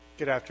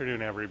Good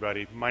afternoon,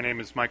 everybody. My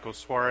name is Michael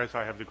Suarez.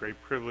 I have the great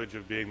privilege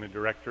of being the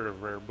director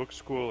of Rare Book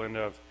School and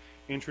of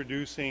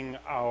introducing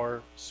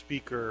our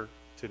speaker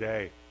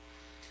today.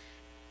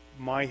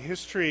 My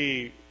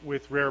history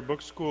with Rare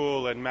Book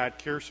School and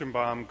Matt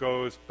Kirschenbaum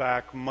goes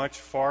back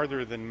much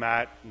farther than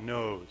Matt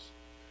knows.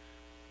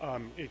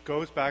 It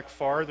goes back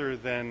farther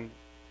than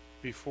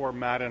before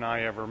Matt and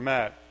I ever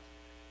met.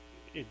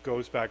 It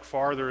goes back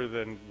farther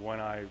than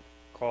when I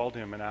called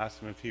him and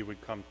asked him if he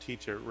would come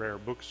teach at Rare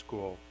Book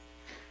School.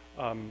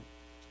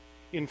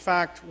 In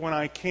fact, when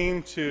I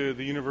came to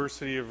the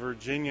University of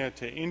Virginia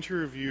to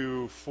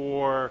interview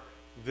for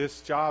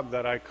this job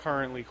that I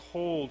currently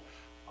hold,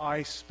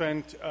 I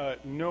spent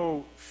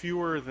no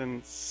fewer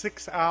than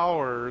 6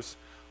 hours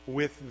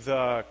with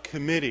the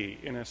committee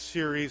in a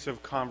series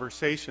of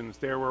conversations.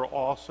 There were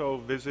also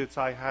visits.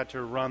 I had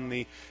to run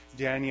the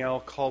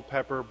Danielle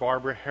Culpepper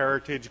Barbara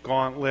Heritage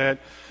Gauntlet.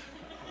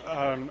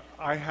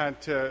 I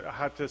had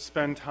to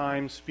spend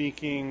time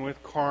speaking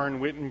with Karin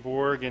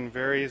Wittenborg and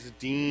various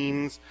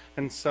deans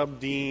and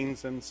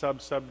sub-deans and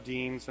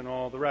sub-sub-deans and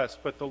all the rest.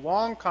 But the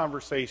long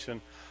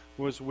conversation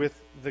was with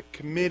the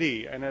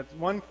committee, and at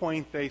one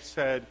point they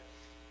said,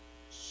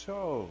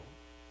 "So,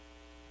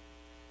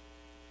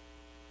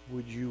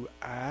 would you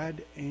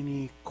add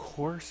any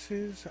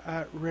courses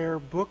at Rare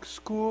Book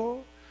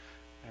School?"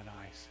 And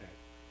I said,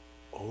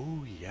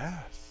 "Oh,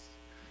 yes."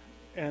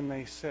 And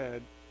they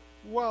said,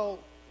 "Well,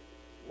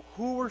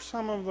 who are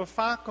some of the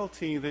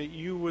faculty that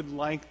you would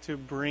like to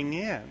bring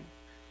in?"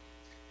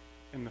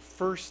 And the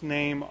first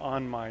name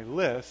on my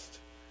list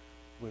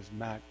was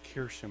Matt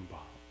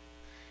Kirschenbaum.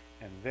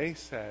 And they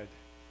said,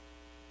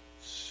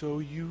 "So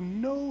you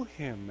know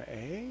him,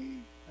 eh?"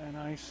 And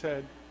I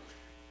said,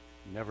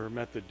 "Never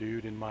met the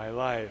dude in my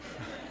life."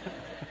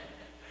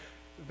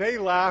 They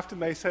laughed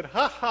and they said,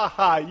 "Ha ha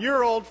ha,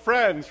 you're old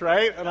friends,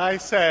 right?" And I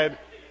said,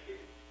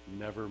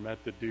 "Never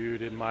met the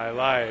dude in my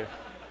life."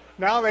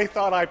 Now they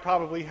thought I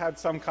probably had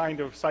some kind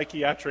of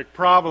psychiatric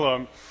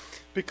problem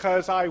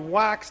because I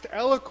waxed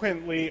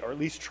eloquently, or at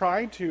least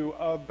tried to,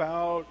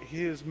 about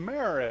his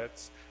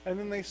merits. And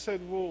then they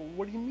said, "Well,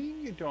 what do you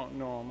mean you don't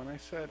know him?" And I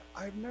said,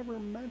 "I've never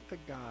met the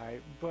guy,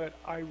 but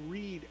I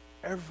read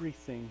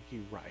everything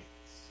he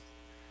writes."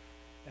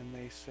 And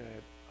they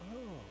said,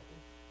 "Oh,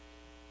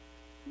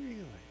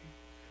 really?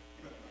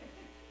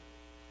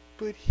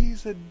 But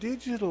he's a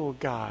digital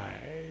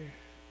guy."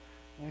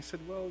 And I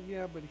said, "Well,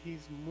 yeah, but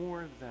he's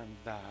more than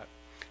that."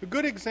 A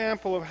good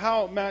example of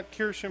how Matt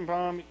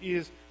Kirschenbaum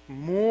is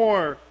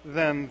more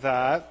than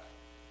that,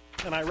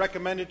 and I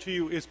recommend it to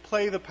you, is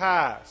Play the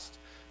Past,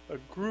 a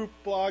group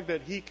blog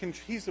that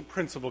he's a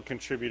principal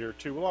contributor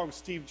to, along with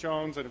Steve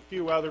Jones and a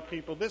few other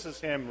people. This is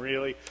him,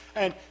 really.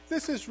 And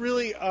this is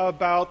really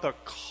about the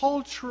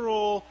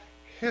cultural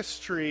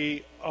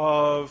history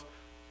of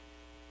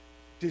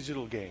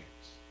digital games.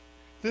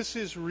 This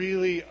is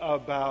really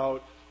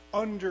about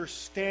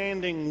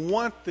understanding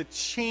what the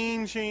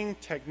changing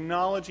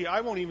technology, I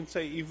won't even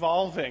say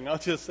evolving, I'll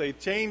just say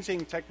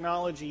changing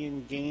technology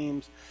in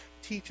games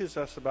teaches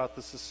us about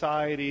the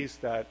societies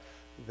that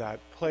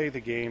play the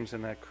games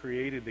and that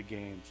created the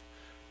games.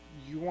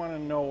 You want to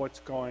know what's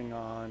going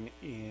on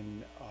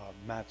in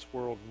Matt's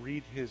world,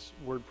 read his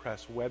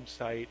WordPress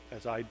website,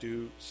 as I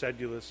do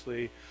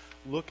sedulously.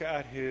 Look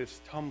at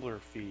his Tumblr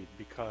feed,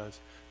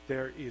 because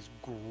there is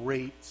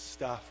great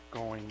stuff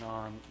going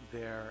on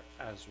there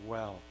as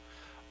well.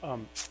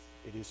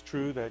 It is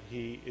true that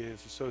he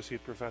is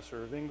Associate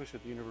Professor of English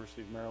at the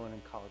University of Maryland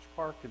in College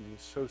Park and the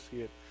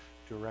Associate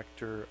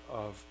Director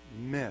of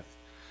Myth.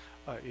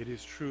 It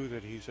is true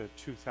that he's a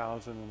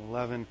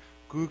 2011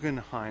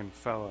 Guggenheim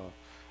Fellow.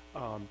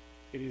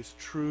 It is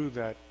true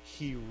that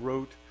he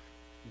wrote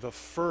the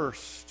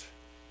first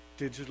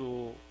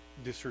digital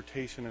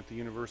dissertation at the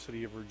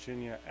University of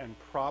Virginia and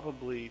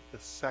probably the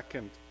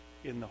second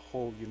in the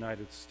whole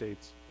United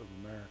States of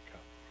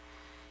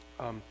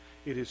America.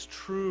 It is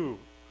true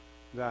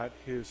that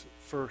his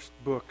first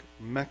book,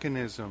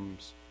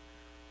 Mechanisms,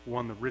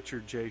 won the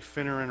Richard J.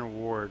 Finneran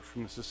Award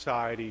from the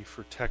Society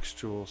for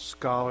Textual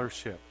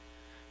Scholarship,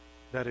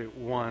 that it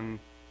won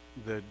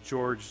the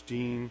George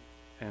Dean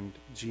and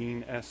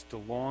Jean S.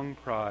 DeLong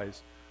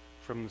Prize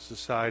from the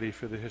Society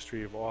for the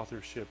History of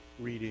Authorship,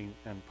 Reading,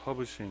 and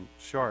Publishing,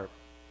 SHARP.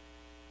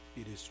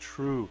 It is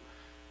true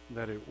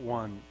that it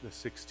won the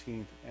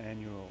 16th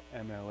Annual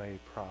MLA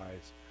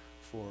Prize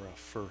for a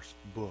first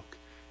book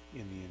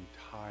in the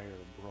entire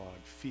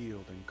broad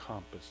field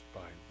encompassed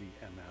by the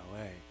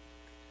MLA.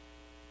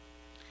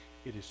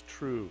 It is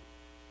true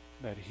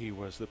that he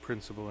was the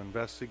principal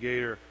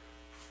investigator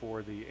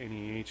for the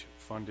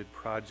NEH-funded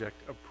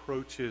project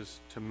Approaches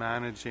to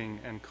Managing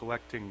and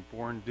Collecting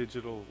Born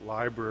Digital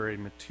Library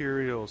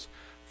Materials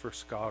for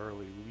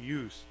Scholarly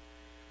Use.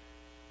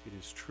 It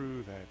is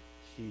true that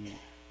he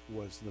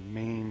was the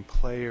main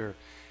player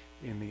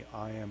in the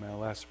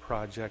IMLS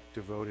project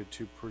devoted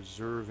to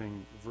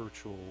preserving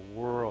virtual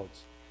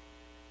worlds.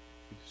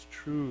 It is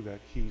true that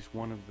he's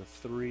one of the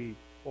 3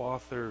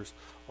 authors,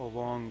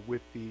 along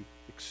with the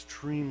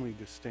extremely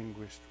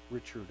distinguished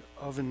Richard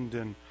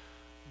Ovenden,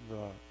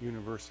 the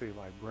university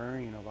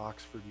librarian of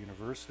Oxford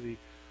University,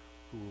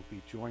 who will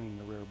be joining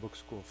the Rare Book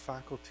School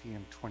faculty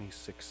in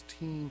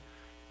 2016.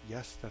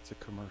 Yes, that's a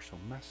commercial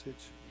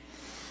message.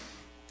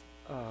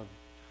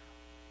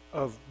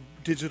 Of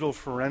digital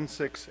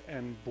forensics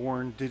and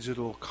born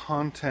digital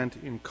content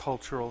in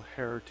cultural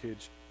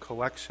heritage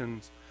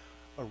collections,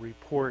 a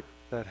report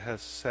that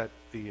has set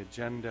the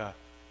agenda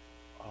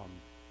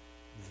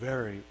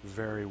very,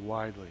 very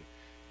widely.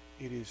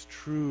 It is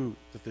true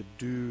that the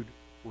dude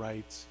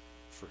writes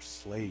for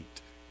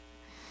Slate.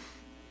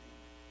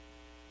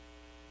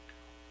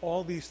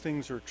 All these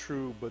things are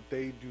true, but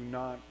they do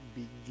not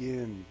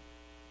begin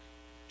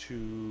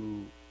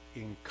to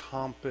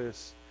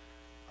encompass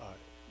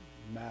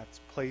Matt's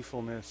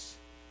playfulness,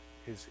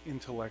 his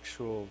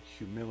intellectual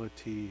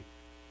humility,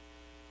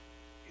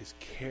 his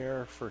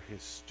care for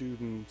his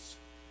students,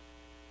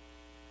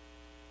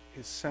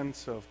 his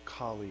sense of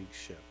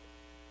colleagueship.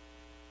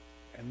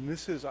 And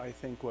this is, I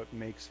think, what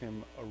makes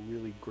him a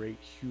really great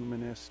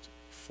humanist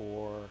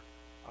for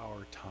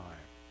our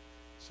time.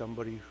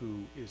 Somebody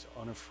who is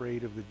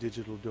unafraid of the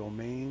digital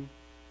domain,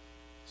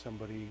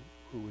 somebody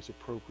who is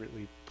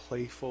appropriately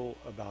playful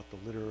about the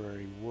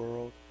literary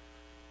world,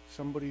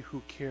 somebody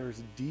who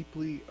cares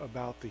deeply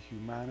about the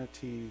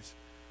humanities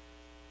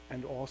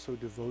and also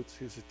devotes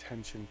his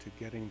attention to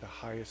getting the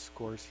highest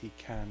scores he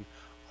can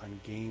on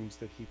games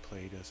that he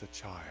played as a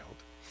child.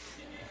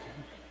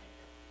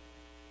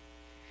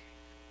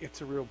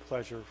 It's a real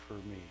pleasure for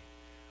me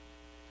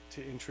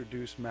to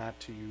introduce Matt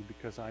to you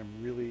because I'm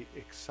really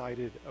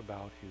excited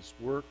about his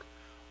work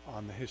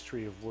on the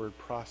history of word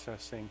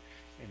processing,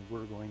 and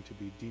we're going to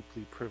be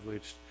deeply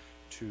privileged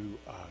to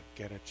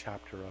get a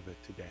chapter of it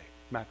today.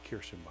 Matt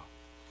Kirschenbaum.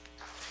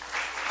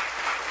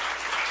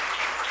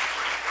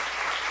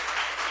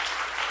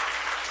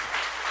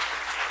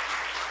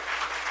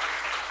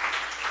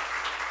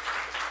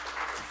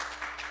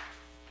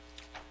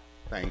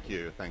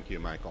 Thank you,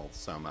 Michael,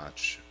 so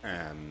much.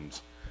 And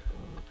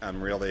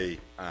I'm really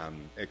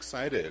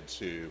excited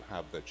to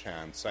have the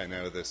chance. I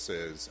know this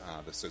is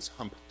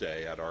Hump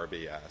Day at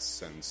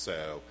RBS, and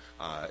so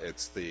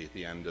it's the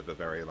end of a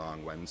very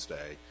long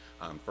Wednesday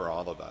for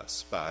all of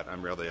us. But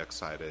I'm really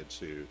excited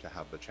to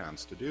have the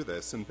chance to do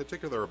this, in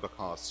particular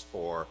because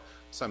for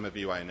some of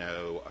you I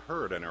know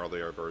heard an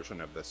earlier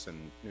version of this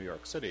in New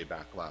York City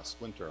back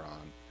last winter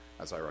on,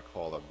 as I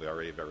recall, a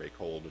very, very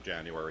cold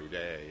January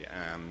day.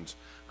 And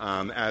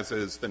as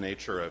is the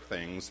nature of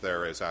things,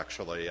 there is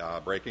actually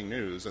breaking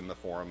news in the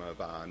form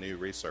of new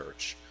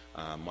research.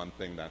 One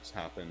thing that's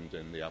happened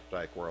in the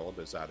Updike world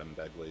is Adam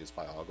Begley's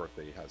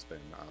biography has been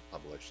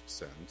published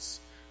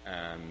since.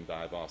 And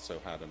I've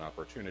also had an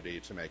opportunity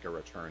to make a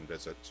return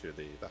visit to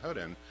the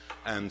Houghton.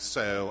 And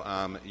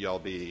so you'll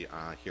be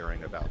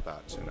hearing about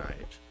that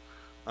tonight.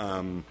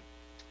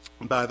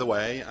 By the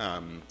way,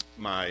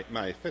 my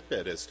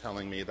Fitbit is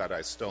telling me that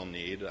I still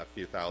need a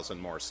few thousand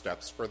more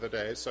steps for the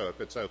day, so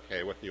if it's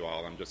okay with you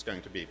all, I'm just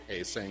going to be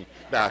pacing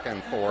back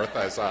and forth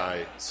as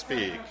I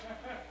speak.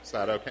 Is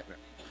that okay?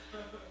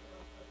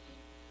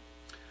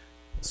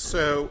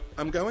 So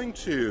I'm going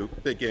to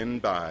begin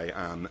by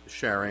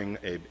sharing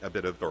a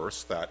bit of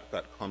verse that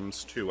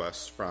comes to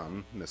us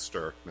from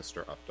Mr.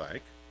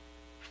 Updike.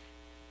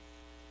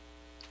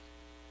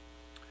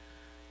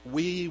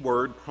 We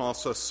word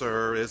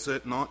processor, is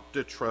it not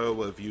de trop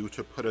of you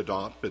to put a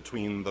dot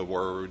between the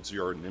words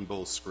your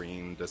nimble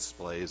screen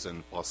displays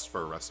in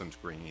phosphorescent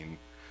green?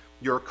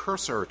 Your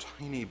cursor,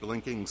 tiny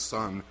blinking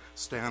sun,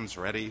 stands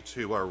ready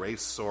to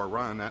erase or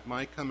run at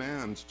my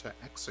command to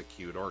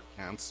execute or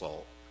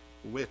cancel.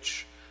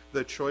 Which?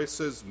 The choice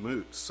is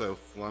moot, so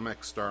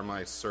flummoxed are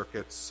my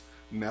circuits.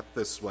 Met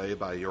this way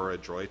by your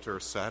adroiter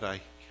set,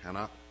 I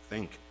cannot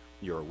think.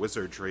 Your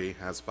wizardry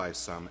has by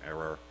some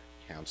error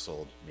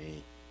cancelled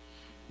me.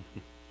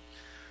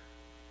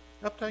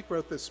 Updike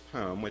wrote this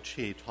poem, which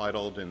he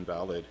titled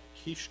Invalid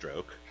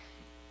Keystroke,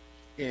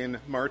 in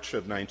March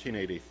of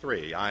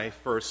 1983. I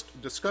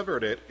first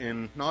discovered it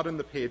not in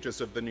the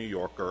pages of The New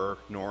Yorker,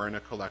 nor in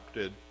a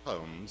collected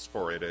poems,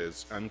 for it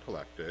is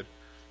uncollected,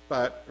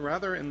 but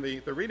rather in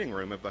the reading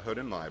room of the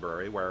Houghton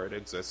Library, where it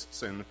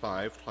exists in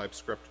 5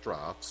 typescript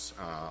drafts,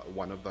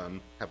 one of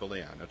them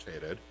heavily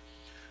annotated.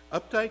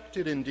 Updike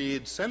did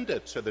indeed send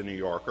it to The New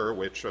Yorker,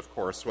 which, of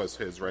course, was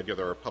his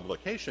regular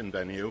publication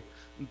venue,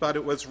 but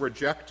it was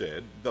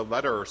rejected. The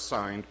letter,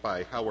 signed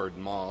by Howard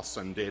Moss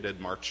and dated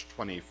March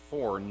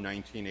 24,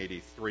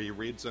 1983,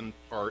 reads in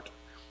part,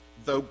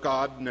 "Though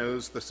God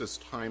knows this is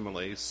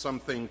timely,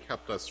 something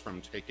kept us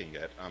from taking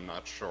it. I'm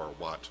not sure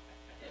what."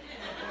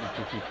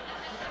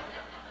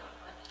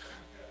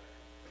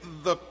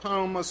 The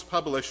poem was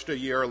published a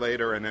year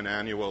later in an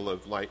annual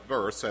of light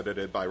verse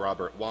edited by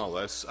Robert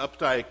Wallace.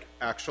 Updike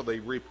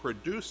actually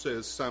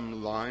reproduces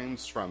some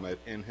lines from it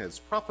in his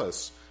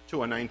preface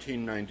to a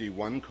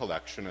 1991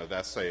 collection of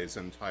essays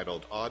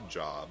entitled Odd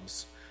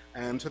Jobs,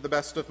 and to the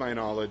best of my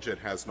knowledge, it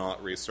has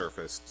not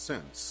resurfaced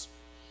since.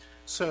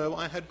 So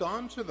I had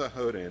gone to the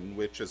Houghton,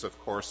 which is, of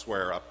course,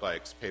 where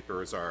Updike's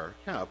papers are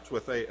kept,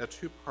 with a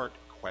two-part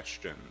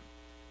question.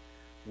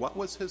 What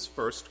was his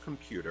first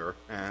computer,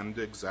 and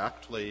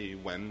exactly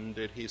when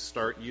did he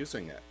start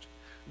using it?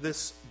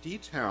 This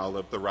detail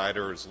of the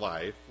writer's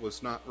life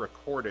was not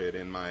recorded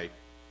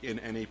in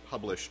any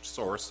published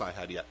source I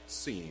had yet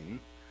seen.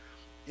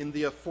 In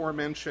the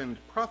aforementioned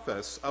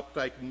preface,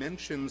 Updike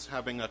mentions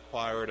having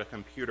acquired a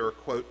computer,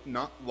 quote,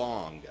 not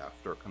long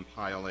after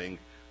compiling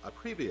a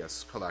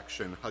previous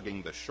collection,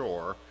 Hugging the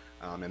Shore,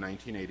 in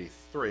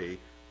 1983,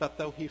 but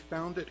though he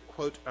found it,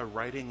 quote, a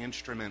writing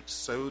instrument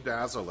so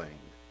dazzling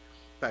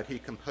that he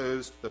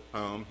composed the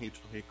poem he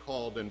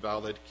called in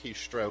valid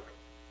keystroke,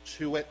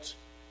 To It,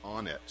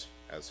 On It,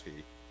 as he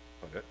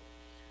put it.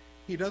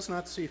 He does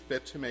not see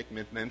fit to make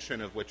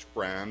mention of which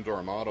brand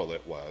or model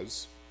it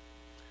was.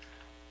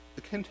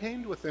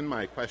 Contained within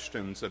my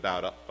questions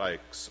about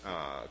Updike's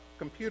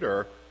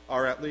computer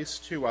are at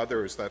least two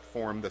others that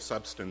form the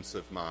substance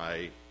of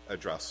my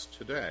address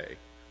today.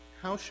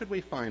 How should we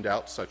find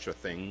out such a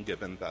thing,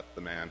 given that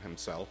the man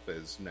himself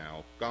is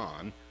now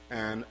gone,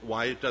 and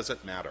why does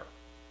it matter?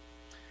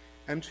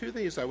 And to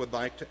these I would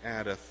like to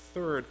add a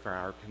third for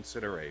our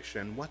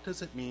consideration. What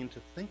does it mean to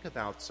think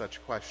about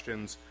such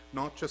questions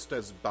not just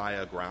as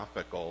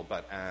biographical,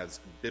 but as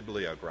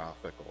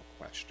bibliographical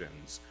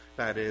questions?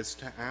 That is,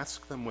 to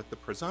ask them with the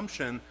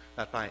presumption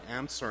that by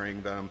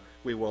answering them,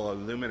 we will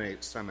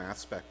illuminate some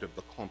aspect of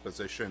the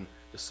composition,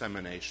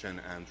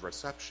 dissemination, and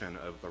reception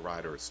of the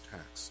writer's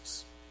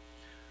texts.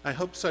 I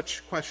hope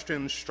such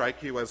questions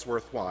strike you as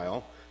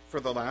worthwhile. For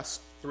the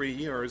last 3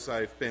 years,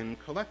 I've been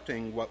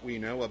collecting what we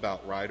know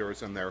about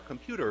writers and their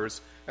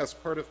computers as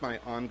part of my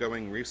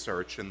ongoing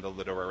research in the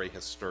literary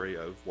history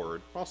of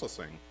word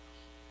processing.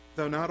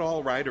 Though not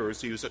all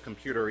writers use a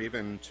computer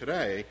even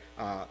today,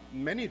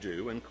 many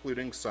do,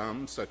 including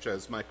some, such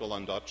as Michael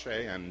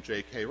Ondaatje and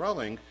J.K.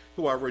 Rowling,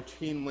 who are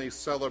routinely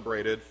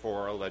celebrated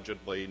for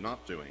allegedly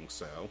not doing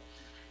so.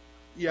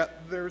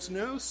 Yet there's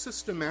no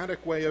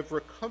systematic way of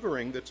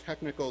recovering the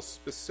technical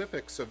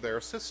specifics of their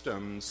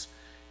systems,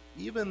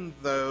 even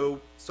though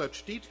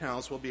such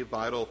details will be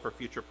vital for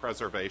future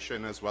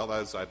preservation as well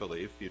as, I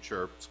believe,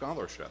 future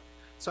scholarship.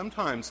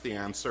 Sometimes the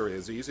answer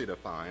is easy to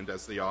find,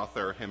 as the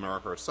author, him or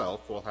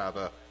herself, will have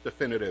a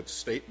definitive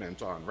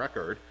statement on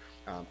record.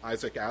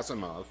 Isaac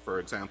Asimov, for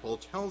example,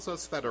 tells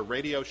us that a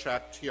Radio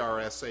Shack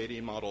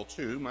TRS-80 Model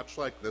 2, much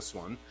like this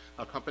one,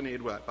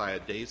 accompanied by a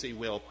daisy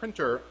wheel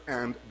printer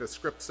and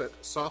Descripsit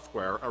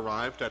software,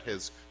 arrived at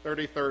his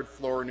 33rd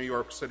floor New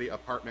York City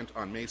apartment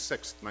on May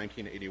 6,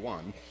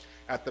 1981,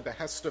 at the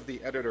behest of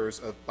the editors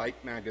of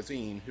Byte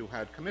magazine, who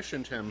had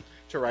commissioned him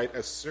to write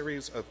a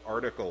series of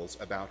articles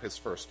about his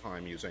first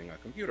time using a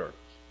computer.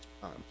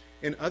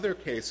 In other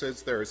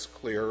cases, there's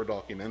clear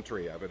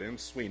documentary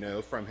evidence. We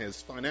know from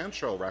his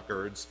financial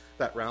records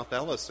that Ralph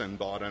Ellison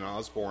bought an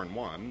Osborne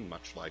 1,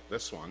 much like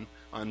this one,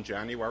 on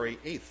January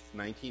 8,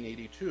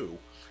 1982.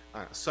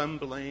 Some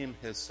blame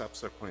his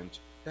subsequent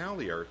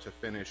failure to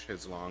finish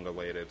his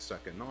long-awaited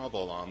second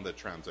novel on the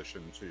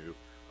transition to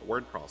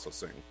word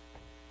processing.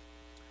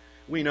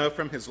 We know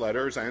from his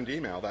letters and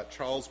email that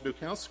Charles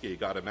Bukowski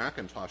got a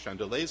Macintosh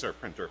and a laser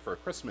printer for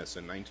Christmas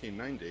in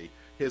 1990.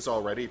 His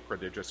already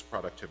prodigious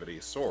productivity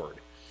soared.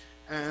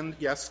 And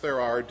yes, there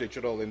are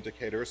digital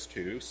indicators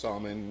too.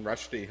 Salman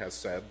Rushdie has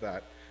said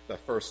that the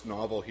first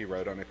novel he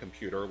wrote on a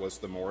computer was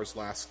The Moor's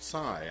Last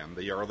Sigh, and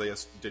the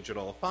earliest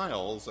digital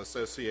files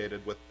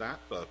associated with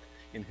that book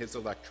in his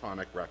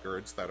electronic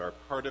records that are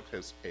part of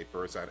his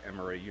papers at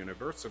Emory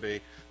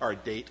University are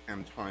date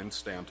and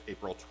time-stamped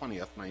April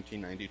 20th,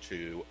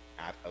 1992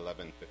 at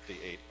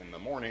 11:58 in the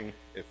morning,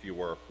 if you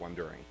were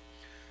wondering.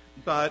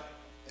 But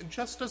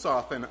just as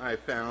often, I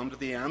found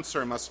the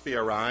answer must be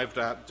arrived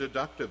at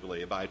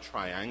deductively by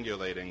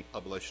triangulating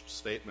published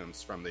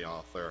statements from the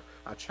author,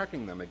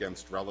 checking them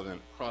against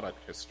relevant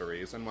product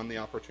histories, and when the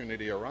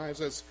opportunity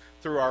arises,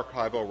 through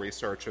archival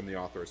research in the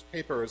author's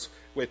papers,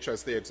 which,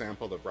 as the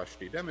example of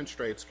Rushdie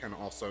demonstrates, can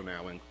also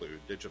now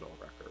include digital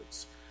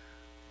records.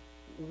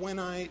 When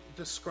I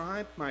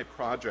describe my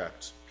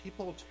project,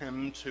 people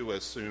tend to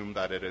assume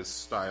that it is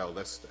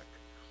stylistic.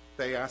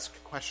 They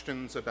ask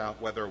questions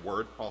about whether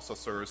word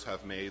processors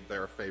have made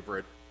their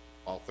favorite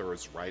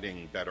author's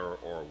writing better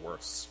or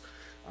worse,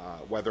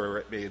 whether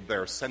it made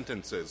their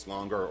sentences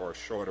longer or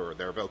shorter,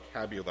 their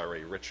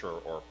vocabulary richer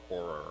or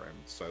poorer, and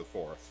so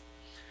forth.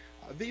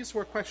 These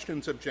were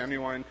questions of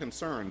genuine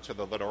concern to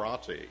the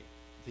literati.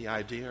 The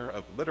idea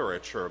of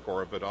literature,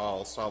 Gore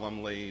Vidal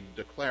solemnly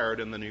declared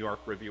in the New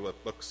York Review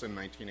of Books in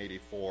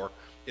 1984,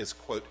 is,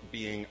 quote,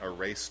 being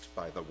erased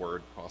by the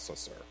word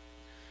processor.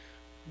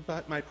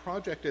 But my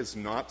project is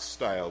not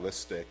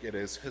stylistic. It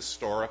is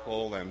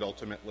historical and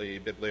ultimately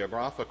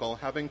bibliographical,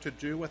 having to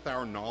do with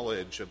our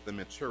knowledge of the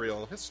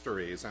material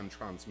histories and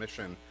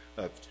transmission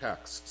of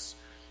texts.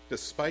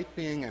 Despite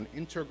being an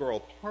integral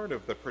part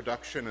of the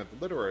production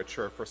of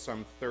literature for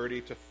some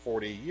 30 to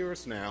 40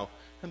 years now,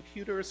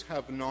 computers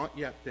have not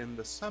yet been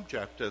the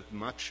subject of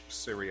much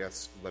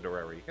serious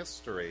literary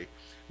history,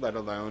 let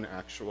alone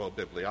actual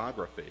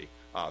bibliography.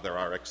 There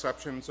are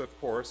exceptions, of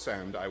course,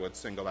 and I would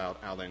single out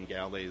Alan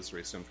Galley's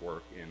recent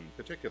work in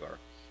particular.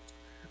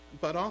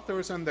 But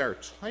authors and their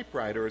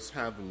typewriters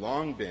have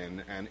long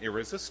been an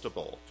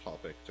irresistible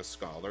topic to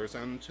scholars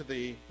and to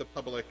the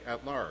public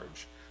at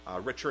large.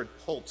 Richard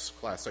Polt's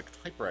classic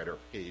typewriter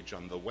page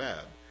on the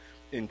web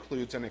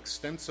includes an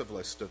extensive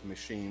list of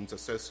machines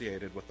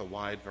associated with a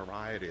wide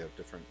variety of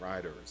different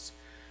writers.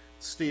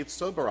 Steve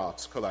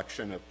Soberoff's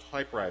collection of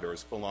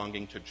typewriters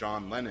belonging to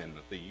John Lennon,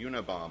 the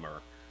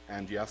Unabomber,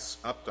 and Yes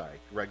Updike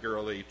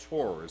regularly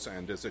tours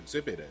and is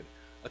exhibited.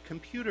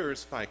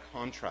 Computers, by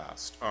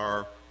contrast,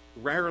 are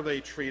rarely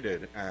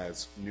treated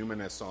as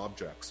numinous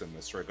objects in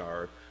this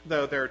regard,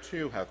 though there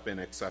too have been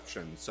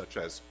exceptions, such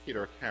as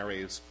Peter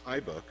Carey's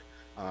iBook,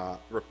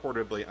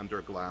 reportedly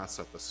under glass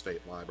at the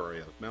State Library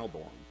of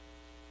Melbourne.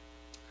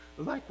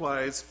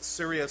 Likewise,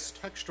 serious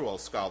textual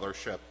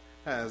scholarship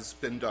has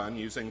been done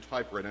using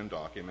typewritten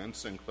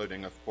documents,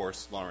 including, of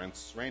course,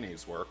 Lawrence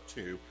Rainey's work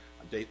to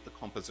date the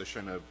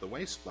composition of the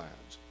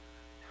wasteland.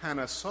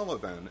 Hannah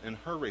Sullivan, in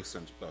her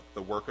recent book,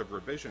 The Work of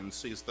Revision,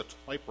 sees the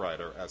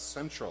typewriter as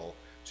central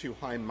to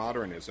high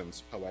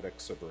modernism's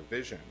poetics of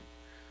revision.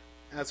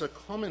 As a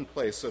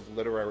commonplace of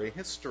literary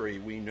history,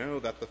 we know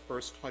that the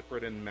first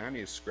typewritten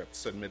manuscript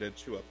submitted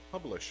to a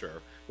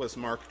publisher was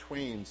Mark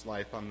Twain's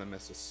Life on the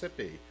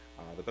Mississippi.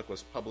 The book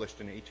was published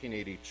in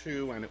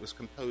 1882, and it was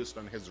composed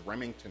on his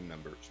Remington No.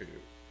 2.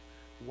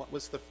 What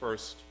was the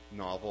first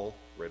novel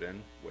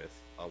written with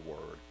a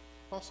word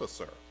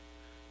processor?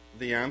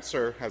 The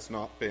answer has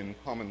not been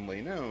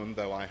commonly known,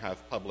 though I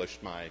have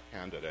published my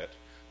candidate.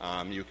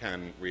 You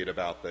can read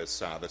about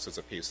this. This is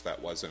a piece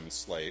that was in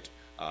Slate.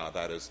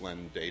 That is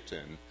Len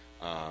Dayton,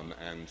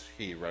 and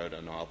he wrote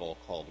a novel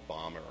called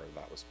Bomber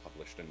that was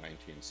published in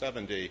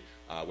 1970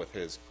 with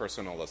his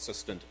personal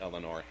assistant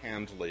Eleanor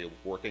Handley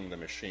working the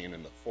machine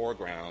in the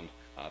foreground.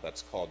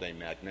 That's called a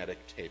magnetic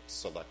tape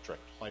selectric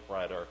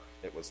typewriter.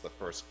 It was the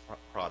first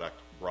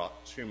product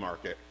brought to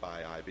market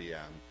by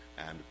IBM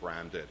and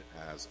branded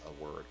as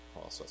a word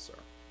processor.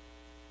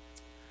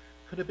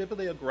 Could a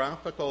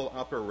bibliographical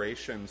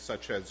operation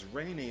such as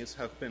Rainey's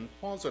have been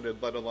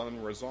posited, let alone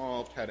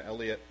resolved, had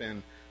Eliot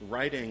been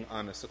writing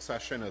on a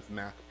succession of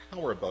Mac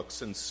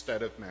PowerBooks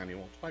instead of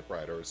manual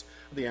typewriters?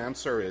 The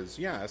answer is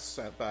yes,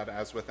 but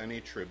as with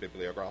any true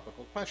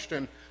bibliographical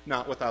question,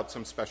 not without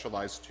some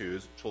specialized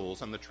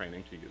tools and the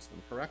training to use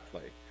them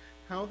correctly.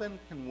 How then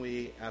can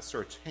we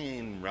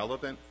ascertain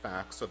relevant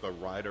facts of a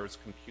writer's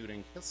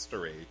computing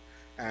history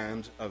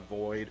and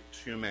avoid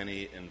too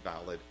many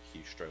invalid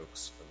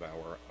keystrokes of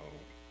our own?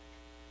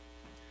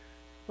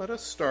 Let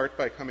us start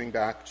by coming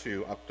back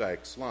to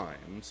Updike's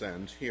lines,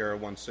 and here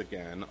once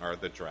again are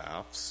the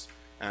drafts.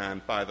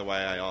 And by the way,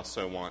 I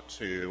also want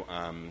to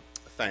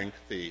thank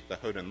the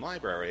Houghton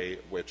Library,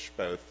 which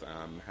both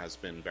has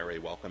been very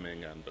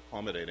welcoming and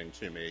accommodating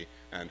to me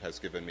and has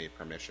given me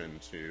permission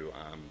to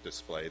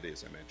display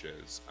these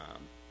images,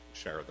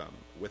 share them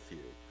with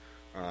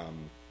you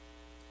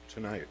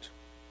tonight.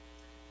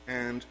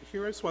 And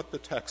here is what the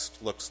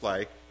text looks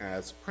like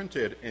as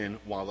printed in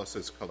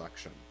Wallace's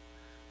collection.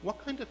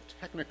 What kind of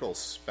technical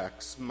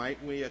specs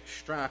might we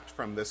extract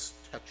from this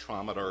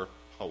tetrameter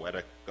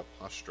poetic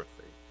apostrophe?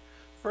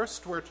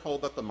 First, we're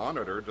told that the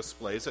monitor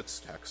displays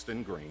its text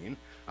in green.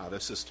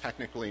 This is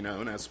technically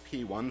known as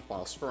P1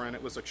 phosphor, and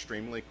it was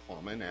extremely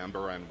common.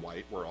 Amber and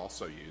white were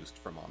also used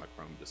for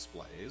monochrome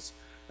displays.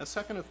 And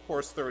second, of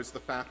course, there is the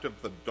fact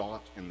of the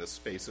dot in the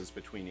spaces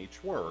between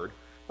each word.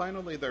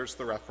 Finally, there's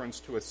the reference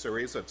to a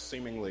series of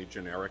seemingly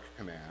generic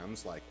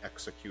commands like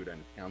execute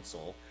and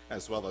cancel,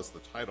 as well as the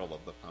title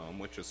of the poem,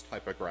 which is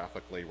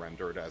typographically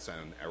rendered as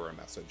an error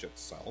message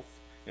itself,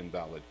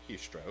 invalid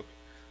keystroke.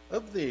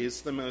 Of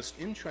these, the most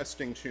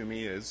interesting to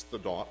me is the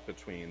dot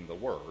between the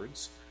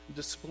words.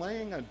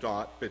 Displaying a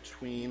dot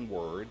between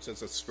words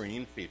is a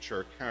screen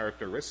feature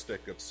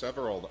characteristic of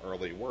several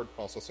early word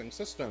processing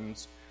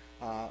systems,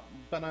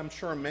 but I'm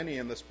sure many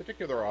in this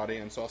particular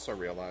audience also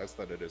realize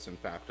that it is in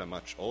fact a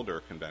much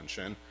older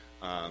convention.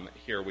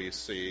 Here we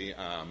see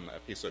a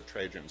piece of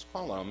Trajan's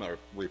Column, a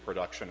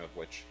reproduction of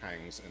which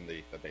hangs in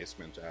the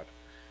basement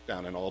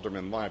down in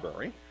Alderman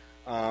Library.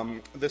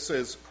 This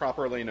is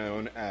properly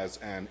known as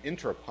an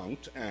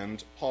interpunct,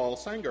 and Paul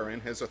Sanger,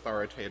 in his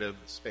authoritative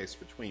Space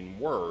Between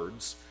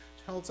Words,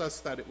 tells us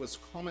that it was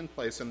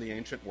commonplace in the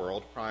ancient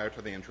world prior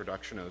to the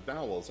introduction of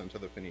vowels into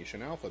the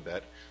Phoenician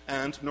alphabet,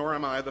 and nor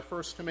am I the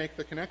first to make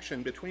the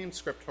connection between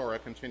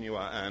scriptura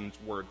continua and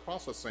word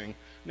processing.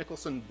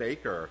 Nicholson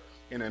Baker,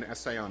 in an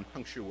essay on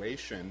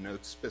punctuation,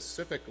 notes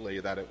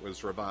specifically that it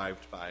was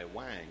revived by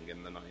Wang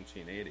in the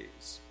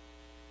 1980s.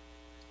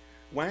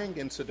 Wang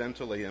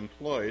incidentally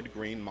employed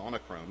green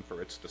monochrome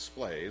for its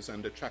displays,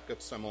 and a check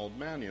of some old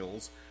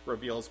manuals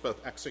reveals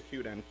both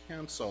execute and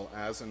cancel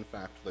as, in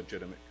fact,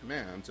 legitimate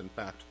commands. In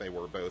fact, they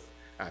were both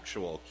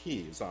actual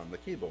keys on the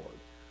keyboard.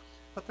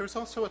 But there's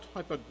also a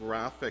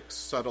typographic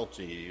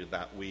subtlety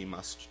that we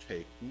must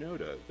take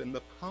note of. In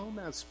the poem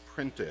as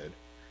printed,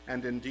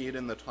 and indeed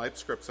in the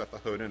typescripts at the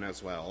Houghton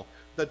as well,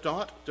 the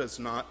dot does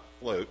not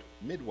float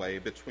midway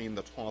between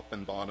the top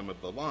and bottom of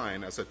the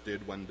line as it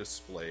did when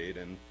displayed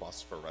in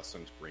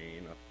phosphorescent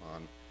green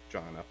upon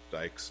John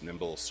Updike's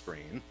nimble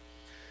screen.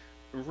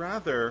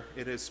 Rather,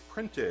 it is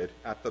printed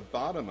at the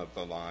bottom of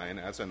the line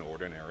as an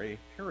ordinary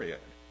period.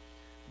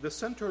 The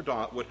center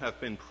dot would have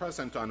been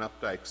present on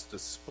Updike's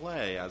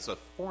display as a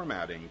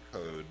formatting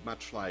code,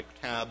 much like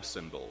tab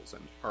symbols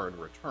and hard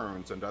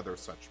returns and other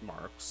such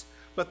marks,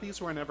 but these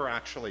were never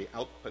actually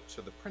output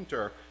to the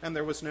printer, and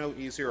there was no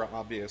easy or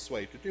obvious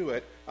way to do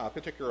it,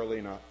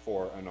 particularly not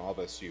for a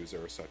novice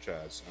user such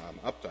as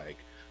Updike.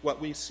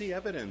 What we see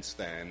evidence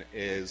then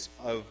is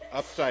of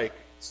Updike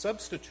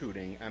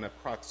substituting an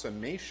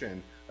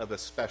approximation of a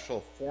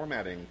special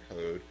formatting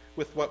code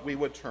with what we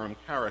would term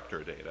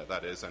character data,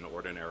 that is, an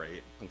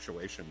ordinary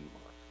punctuation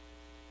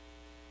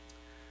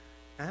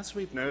mark. As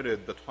we've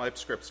noted, the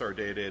typescripts are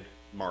dated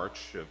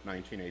March of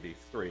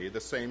 1983, the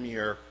same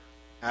year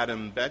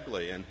Adam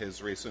Begley, in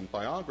his recent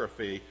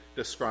biography,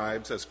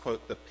 describes as,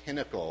 quote, the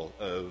pinnacle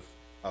of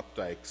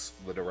Updike's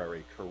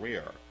literary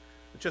career.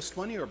 Just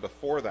 1 year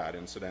before that,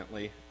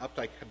 incidentally,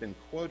 Updike had been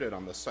quoted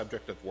on the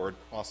subject of word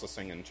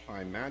processing in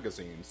Time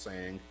magazine,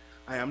 saying,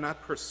 "I am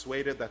not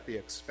persuaded that the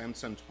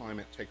expense and time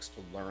it takes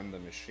to learn the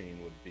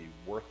machine would be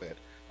worth it.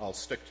 I'll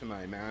stick to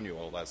my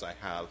manual as I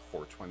have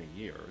for 20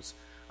 years.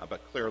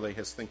 But clearly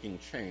his thinking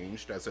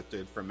changed, as it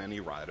did for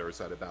many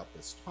writers at about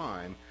this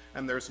time,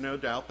 and there's no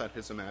doubt that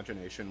his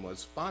imagination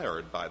was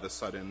fired by the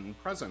sudden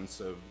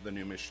presence of the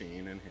new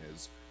machine in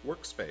his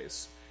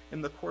workspace.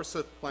 In the course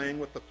of playing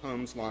with the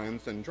poem's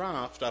lines and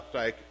draft,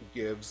 Updike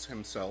gives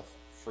himself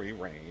free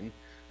rein.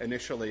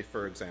 Initially,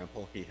 for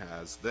example, he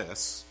has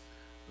this: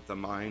 the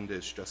mind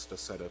is just a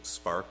set of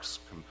sparks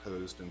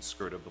composed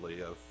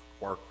inscrutably of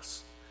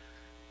quarks.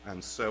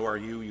 And so are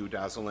you, you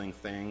dazzling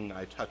thing.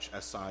 I touch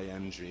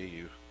S-I-N-G,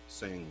 you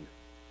sing.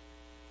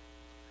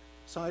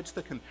 Besides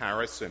the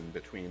comparison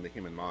between the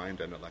human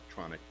mind and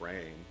electronic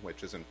brain,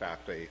 which is in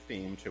fact a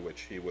theme to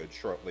which he would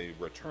shortly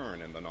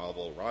return in the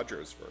novel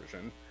Rogers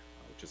version,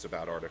 which is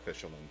about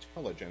artificial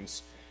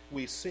intelligence,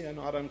 we see a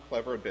not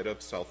unclever bit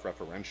of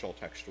self-referential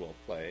textual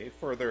play,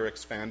 further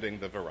expanding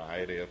the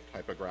variety of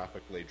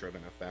typographically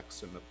driven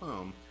effects in the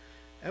poem.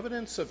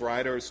 Evidence of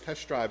writers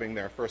test driving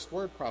their first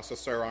word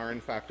processor are in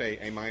fact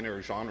a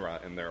minor genre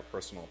in their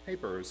personal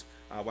papers.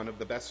 One of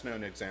the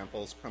best-known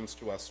examples comes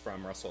to us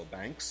from Russell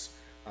Banks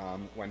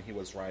when he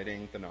was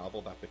writing the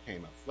novel that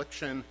became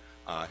Affliction.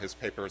 His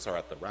papers are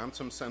at the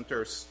Ransom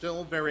Center,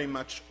 still very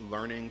much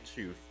learning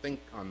to think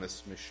on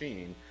this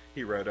machine.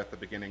 He wrote at the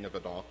beginning of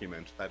a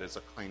document that is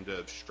a kind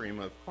of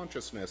stream of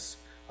consciousness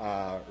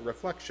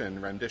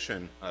reflection,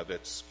 rendition of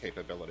its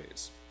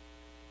capabilities.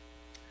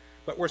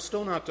 But we're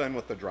still not done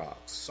with the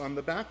drafts. On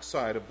the back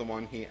side of the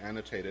one he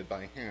annotated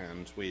by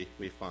hand, we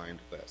find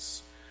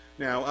this.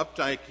 Now,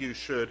 Updike, you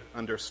should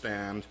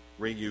understand,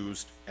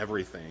 reused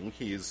everything.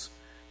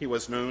 He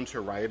was known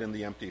to write in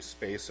the empty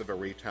space of a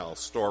retail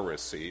store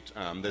receipt.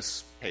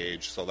 This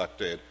page,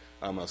 selected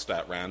almost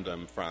at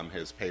random from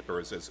his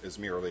papers, is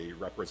merely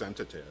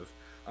representative.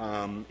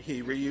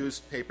 He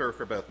reused paper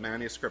for both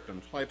manuscript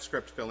and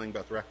typescript, filling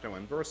both recto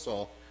and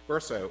verso.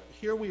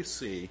 Here we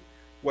see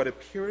what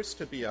appears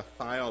to be a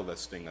file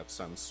listing of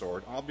some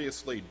sort,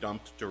 obviously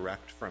dumped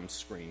direct from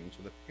screen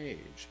to the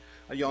page.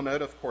 You'll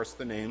note, of course,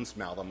 the names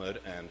Malamud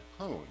and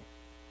Hone.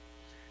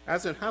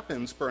 As it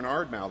happens,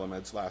 Bernard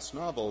Malamud's last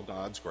novel,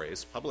 God's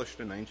Grace, published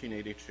in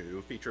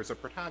 1982, features a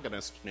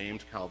protagonist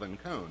named Calvin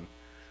Cohn.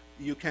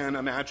 You can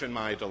imagine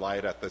my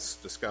delight at this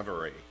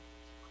discovery.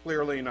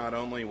 Clearly, not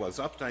only was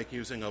Updike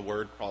using a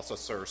word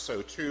processor,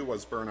 so too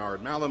was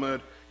Bernard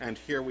Malamud, and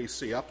here we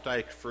see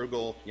Updike,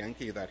 frugal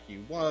Yankee that he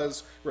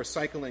was,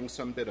 recycling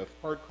some bit of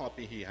hard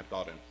copy he had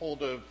gotten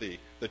hold of. The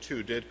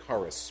two did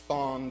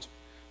correspond,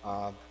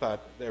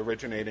 but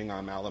originating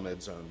on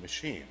Malamud's own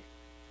machine.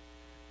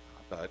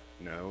 But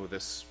no,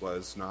 this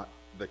was not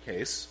the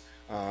case.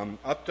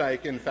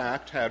 Updike, in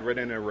fact, had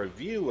written a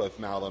review of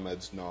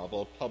Malamud's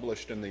novel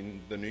published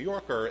in the New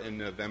Yorker in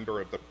November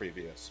of the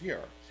previous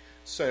year.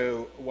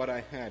 So what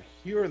I had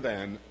here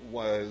then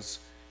was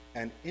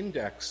an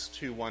index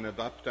to one of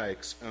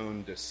Updike's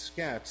own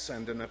diskettes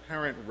and an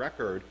apparent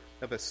record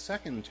of a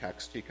second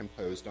text he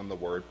composed on the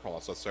word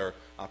processor,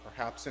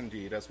 perhaps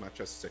indeed as much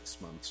as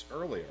 6 months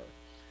earlier.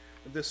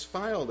 This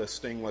file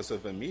listing was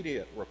of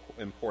immediate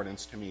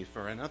importance to me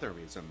for another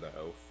reason,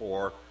 though,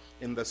 for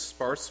in the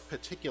sparse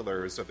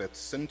particulars of its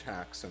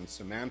syntax and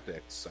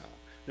semantics,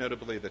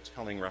 notably the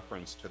telling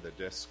reference to the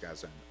disk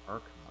as an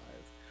archive,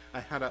 I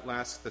had at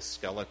last the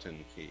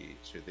skeleton key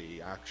to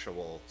the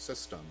actual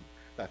system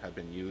that had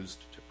been used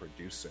to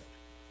produce it.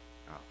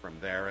 From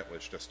there, it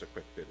was just a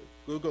quick bit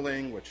of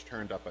Googling, which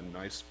turned up a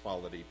nice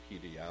quality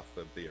PDF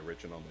of the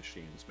original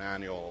machine's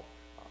manual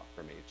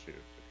for me to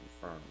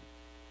confirm.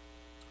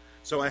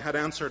 So I had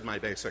answered my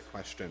basic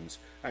questions.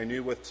 I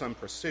knew with some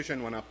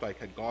precision when Updike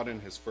had gotten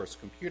his first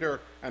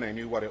computer, and I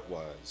knew what it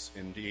was.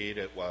 Indeed,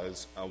 it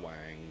was a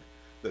Wang,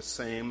 the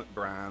same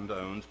brand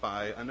owned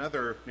by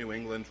another New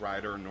England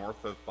writer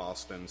north of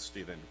Boston,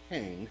 Stephen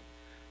King.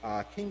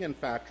 King, in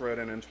fact, wrote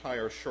an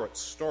entire short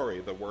story,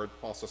 The Word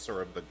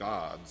Processor of the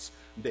Gods,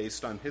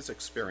 based on his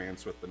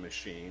experience with the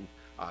machine.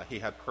 He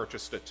had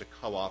purchased it to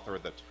co-author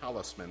The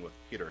Talisman with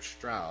Peter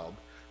Straub.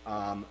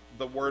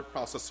 The word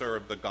processor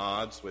of the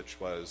gods, which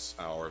was,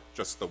 or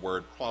just the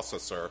word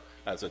processor,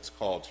 as it's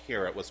called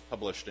here, it was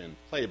published in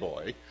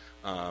Playboy,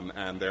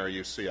 and there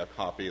you see a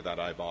copy that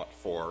I bought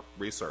for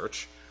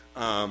research.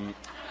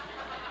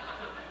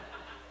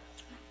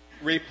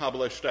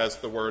 Republished as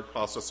the word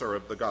processor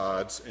of the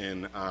gods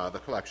in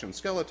the collection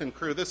Skeleton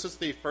Crew. This is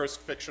the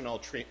first fictional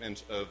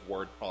treatment of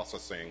word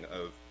processing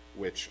of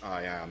which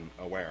I am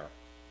aware.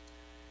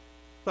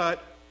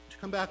 But to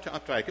come back to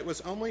Updike, it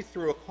was only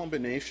through a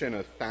combination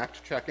of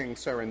fact-checking,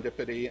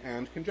 serendipity,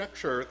 and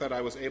conjecture that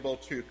I was able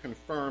to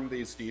confirm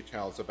these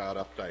details about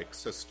Updike's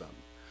system.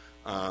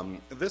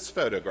 This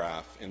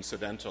photograph,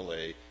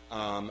 incidentally,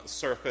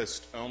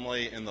 surfaced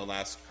only in the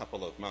last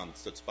couple of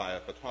months. It's by a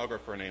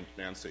photographer named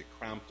Nancy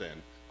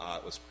Crampton.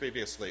 It was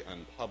previously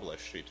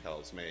unpublished, she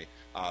tells me.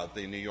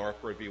 The New York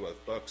Review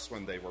of Books,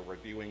 when they were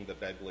reviewing the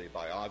Begley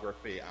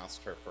biography,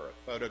 asked her for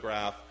a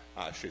photograph.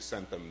 She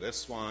sent them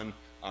this one.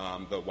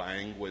 The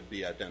Wang would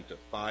be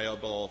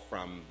identifiable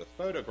from the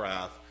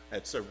photograph.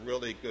 It's a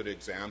really good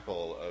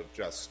example of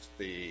just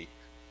the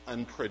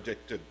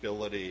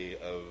unpredictability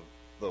of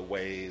the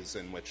ways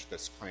in which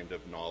this kind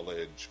of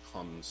knowledge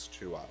comes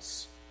to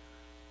us.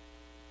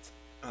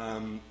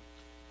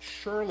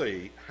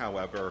 Surely,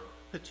 however,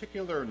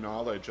 particular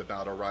knowledge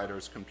about a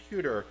writer's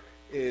computer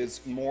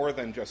is more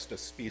than just a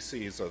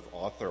species of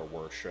author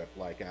worship,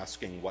 like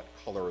asking what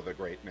color the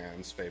great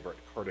man's favorite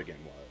cardigan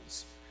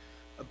was.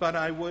 But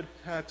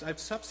I've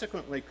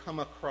subsequently come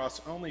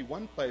across only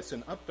one place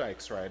in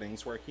Updike's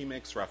writings where he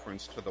makes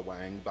reference to the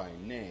Wang by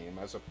name,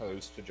 as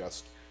opposed to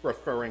just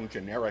referring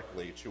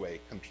generically to a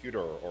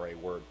computer or a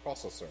word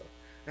processor.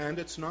 And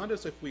it's not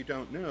as if we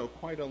don't know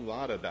quite a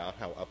lot about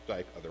how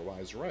Updike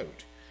otherwise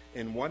wrote.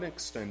 In one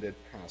extended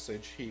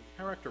passage, he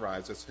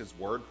characterizes his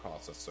word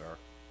processor,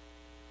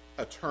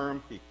 a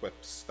term he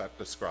quips that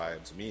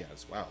describes me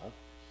as well,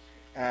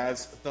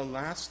 as the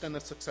last in a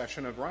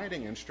succession of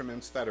writing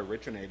instruments that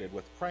originated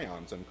with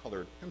crayons and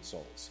colored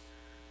pencils.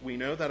 We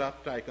know that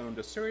Updike owned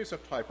a series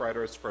of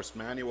typewriters, first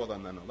manual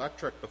and then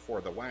electric,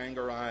 before the Wang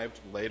arrived.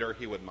 Later,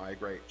 he would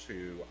migrate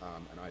to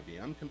an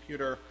IBM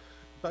computer.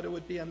 But it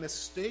would be a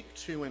mistake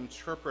to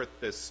interpret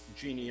this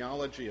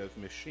genealogy of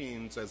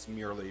machines as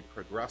merely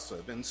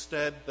progressive.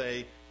 Instead,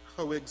 they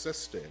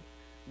coexisted,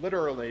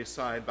 literally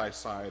side by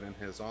side in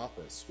his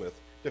office, with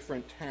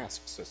different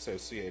tasks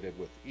associated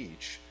with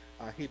each.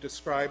 He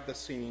described the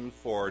scene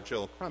for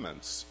Jill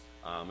Clements,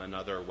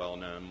 another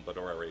well-known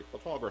literary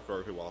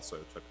photographer who also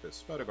took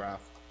this photograph.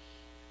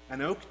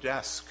 An oak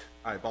desk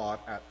I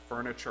bought at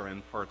Furniture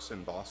and Parts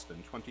in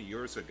Boston 20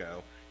 years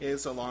ago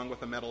is, along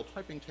with a metal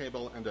typing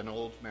table and an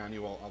old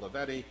manual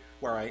Olivetti,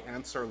 where I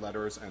answer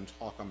letters and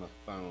talk on the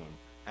phone.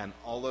 An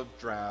olive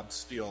drab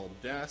steel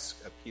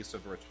desk, a piece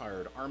of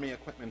retired Army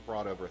equipment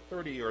brought over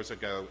 30 years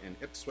ago in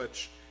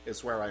Ipswich,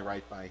 is where I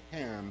write by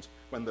hand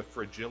when the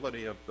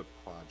fragility of the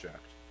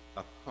project,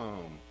 a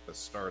poem, the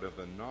start of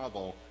a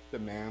novel,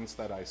 demands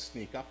that I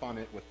sneak up on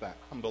it with that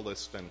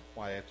humblest and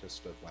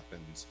quietest of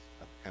weapons,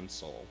 a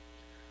pencil.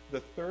 The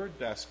third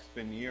desk,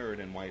 veneered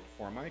in white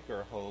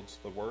Formica, holds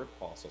the word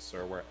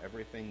processor where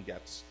everything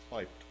gets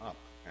typed up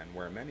and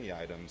where many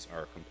items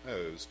are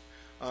composed.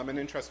 An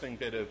interesting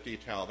bit of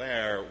detail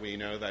there, we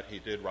know that he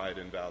did write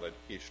invalid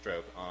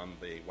keystroke on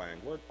the Wang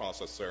word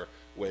processor,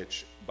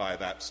 which by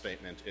that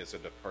statement is a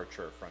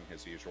departure from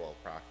his usual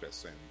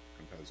practice in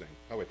composing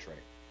poetry.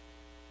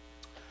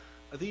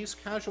 These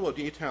casual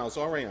details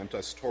orient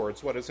us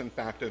towards what is in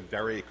fact a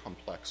very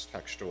complex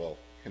textual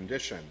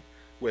condition,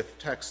 with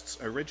texts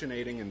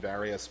originating in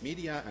various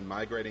media and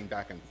migrating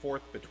back and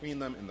forth between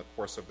them in the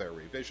course of their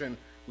revision,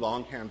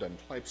 longhand and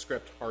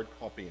typescript, hard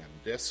copy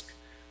and disk.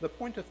 The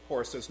point, of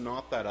course, is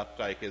not that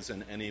Updike is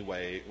in any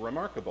way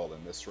remarkable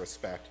in this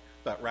respect,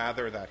 but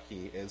rather that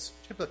he is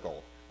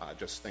typical.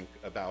 Just think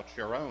about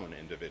your own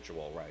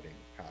individual writing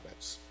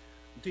habits.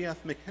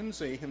 D.F.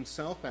 Mackenzie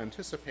himself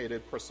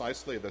anticipated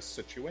precisely this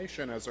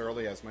situation as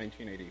early as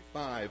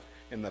 1985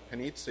 in the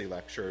Panizzi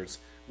lectures,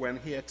 when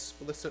he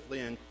explicitly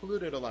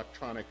included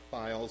electronic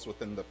files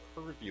within the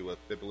purview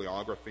of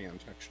bibliography and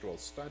textual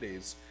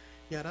studies.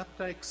 Yet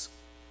Updike's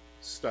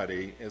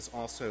study is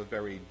also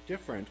very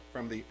different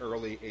from the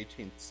early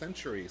 18th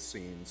century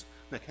scenes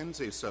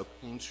Mackenzie so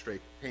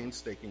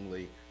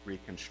painstakingly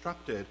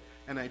reconstructed,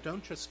 and I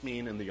don't just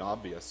mean in the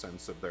obvious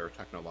sense of their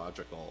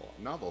technological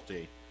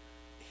novelty.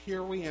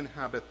 Here we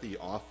inhabit the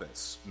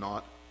office,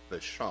 not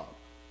the shop,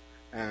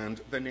 and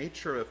the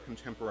nature of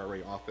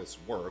contemporary office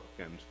work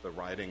and the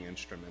writing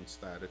instruments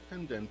that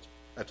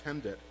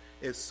attend it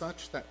is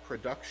such that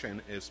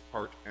production is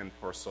part and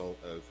parcel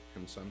of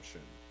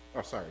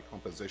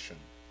composition.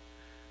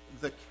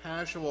 The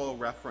casual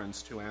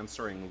reference to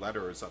answering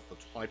letters at the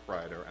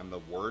typewriter and the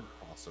word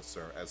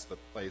processor as the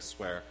place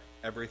where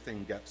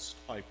everything gets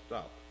typed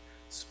up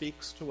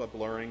speaks to a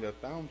blurring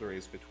of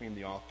boundaries between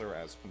the author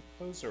as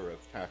composer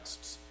of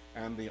texts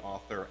and the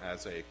author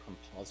as a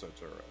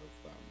compositor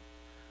of them.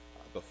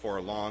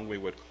 Before long, we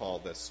would call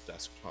this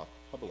desktop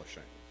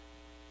publishing.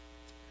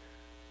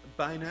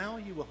 By now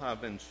you will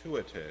have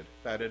intuited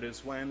that it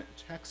is when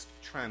text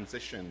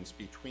transitions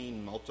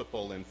between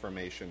multiple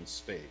information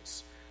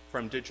states,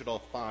 from digital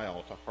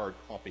file to hard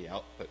copy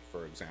output,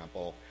 for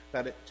example,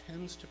 that it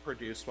tends to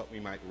produce what we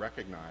might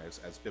recognize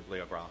as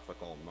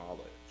bibliographical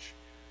knowledge.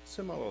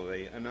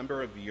 Similarly, a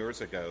number of years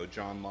ago,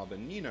 John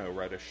Labanino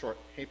wrote a short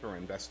paper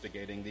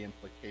investigating the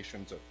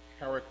implications of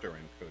character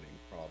encoding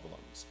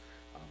problems,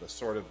 the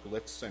sort of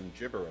glitz and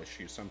gibberish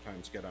you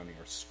sometimes get on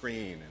your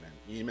screen in an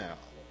email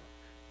or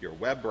your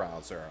web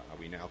browser.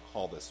 We now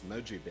call this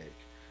Mojibake.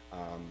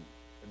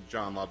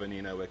 John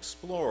Labanino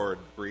explored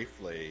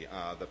briefly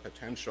the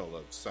potential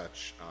of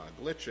such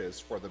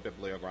glitches for the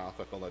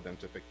bibliographical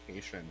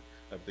identification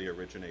of the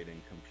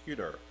originating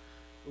computer.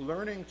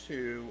 Learning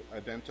to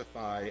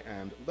identify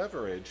and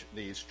leverage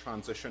these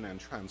transition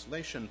and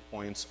translation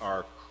points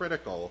are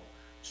critical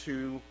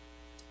to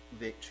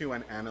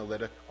an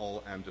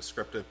analytical and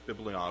descriptive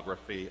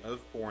bibliography of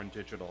born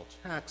digital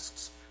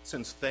texts,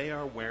 since they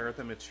are where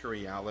the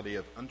materiality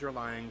of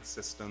underlying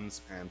systems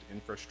and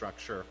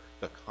infrastructure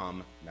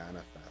become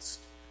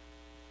manifest.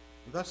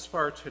 Thus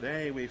far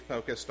today, we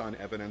focused on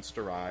evidence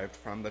derived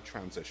from the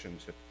transition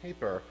to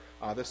paper.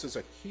 This is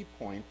a key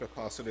point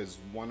because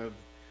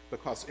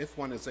if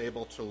one is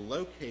able to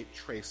locate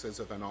traces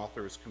of an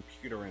author's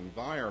computer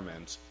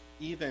environment,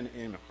 even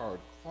in hard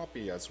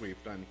copy, as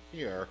we've done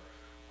here,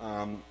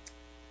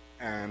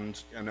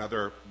 and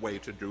another way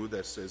to do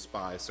this is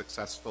by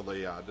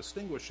successfully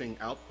distinguishing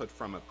output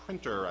from a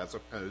printer as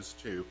opposed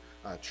to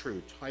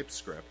true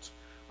TypeScript.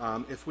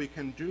 If we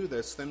can do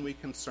this, then we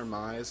can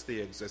surmise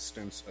the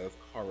existence of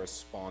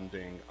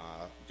corresponding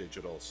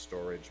digital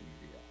storage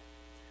media.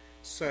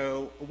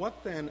 So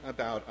what then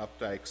about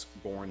Updike's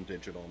born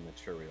digital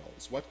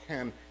materials? What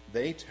can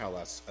they tell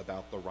us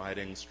about the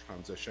writing's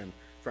transition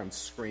from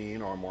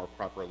screen, or more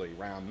properly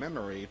RAM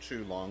memory,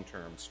 to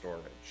long-term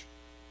storage?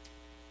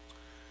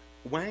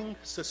 Wang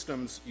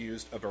Systems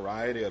used a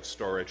variety of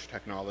storage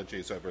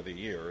technologies over the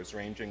years,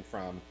 ranging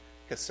from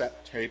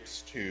cassette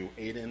tapes to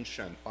 8-inch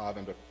and 5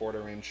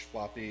 1/4-inch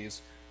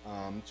floppies,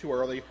 to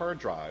early hard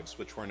drives,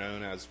 which were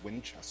known as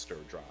Winchester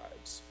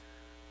drives.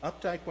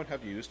 Updike would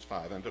have used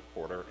 5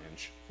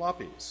 1/4-inch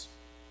floppies.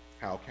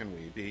 How can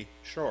we be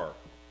sure?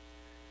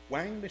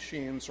 Wang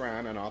machines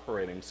ran an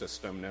operating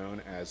system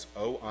known as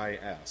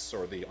OIS,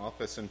 or the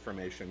Office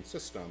Information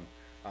System,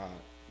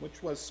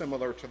 which was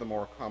similar to the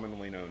more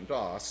commonly known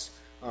DOS.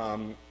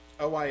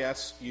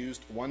 OIS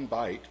used 1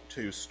 byte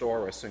to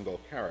store a single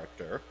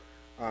character.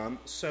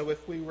 So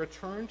if we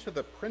return to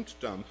the print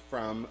dump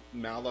from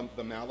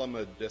the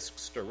Malamud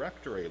disks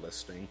directory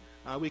listing,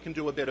 we can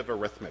do a bit of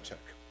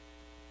arithmetic.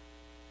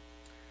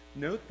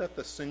 Note that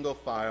the single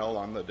file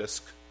on the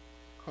disk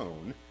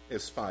cone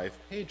is 5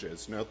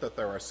 pages. Note that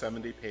there are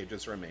 70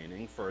 pages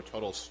remaining for a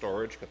total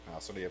storage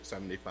capacity of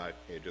 75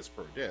 pages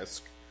per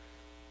disk.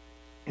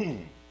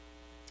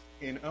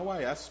 In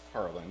OIS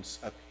parlance,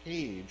 a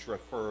page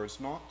refers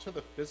not to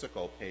the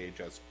physical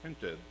page as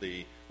printed.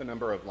 The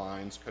number of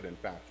lines could in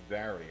fact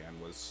vary and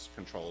was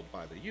controlled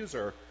by the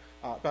user,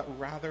 but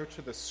rather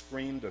to the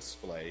screen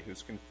display,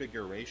 whose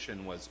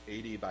configuration was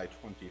 80 by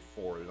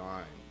 24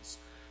 lines.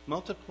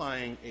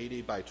 Multiplying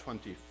 80 by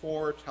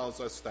 24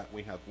 tells us that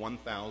we have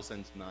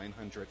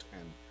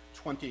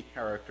 1,920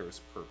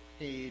 characters per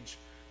page.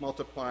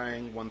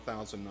 Multiplying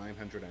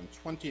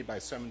 1,920 by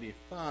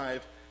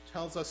 75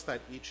 tells us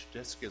that each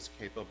disk is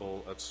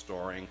capable of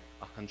storing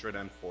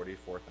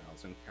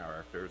 144,000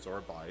 characters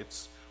or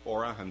bytes,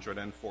 or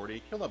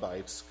 140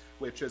 kilobytes,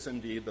 which is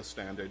indeed the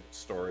standard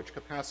storage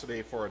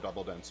capacity for a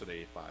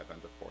double-density 5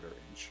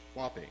 1/4-inch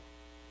floppy.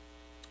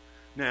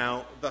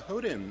 Now, the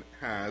Hodin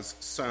has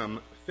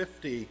some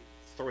 50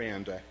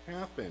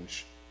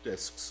 3.5-inch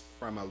disks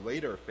from a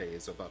later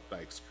phase of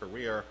Updike's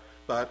career,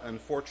 but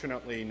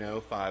unfortunately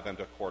no 5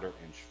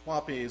 1/4-inch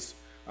floppies,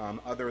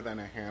 other than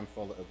a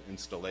handful of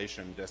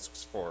installation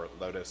disks for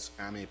Lotus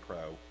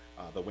AmiPro,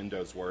 the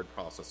Windows word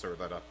processor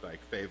that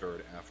Updike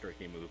favored after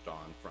he moved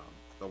on from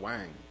the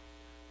Wang.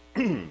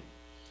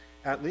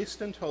 At least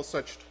until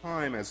such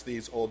time as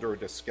these older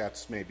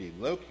diskettes may be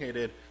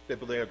located,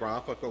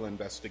 bibliographical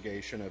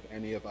investigation of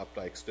any of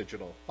Updike's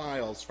digital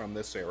files from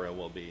this era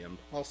will be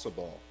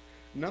impossible.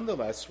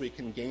 Nonetheless, we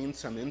can gain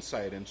some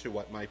insight into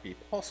what might be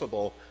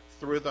possible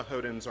through the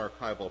Hodin's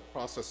archival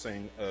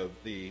processing of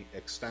the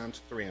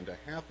extant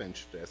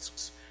 3.5-inch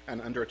disks,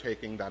 an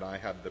undertaking that I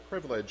had the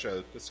privilege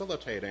of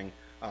facilitating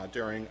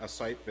during a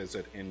site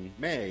visit in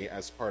May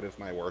as part of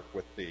my work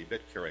with the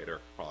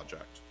BitCurator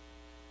project.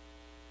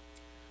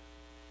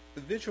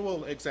 The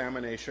visual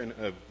examination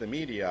of the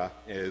media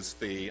is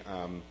the,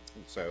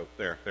 so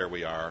there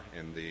we are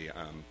in the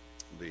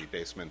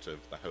basement of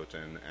the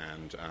Houghton,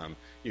 and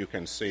you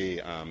can see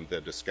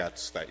the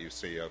diskettes that you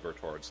see over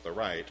towards the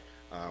right.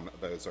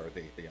 Those are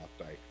the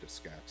Updike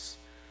diskettes.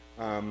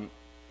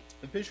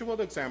 The visual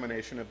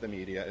examination of the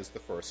media is the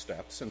first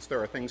step, since there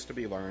are things to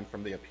be learned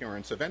from the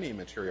appearance of any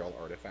material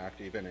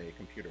artifact, even a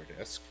computer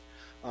disk.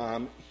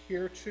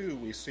 Here, too,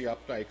 we see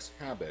Updike's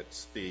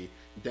habits, the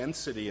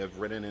density of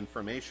written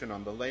information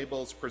on the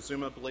labels,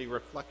 presumably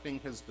reflecting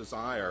his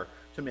desire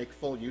to make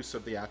full use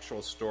of the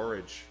actual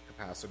storage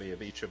capacity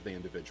of each of the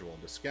individual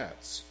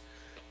diskettes.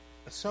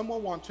 Some will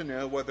want to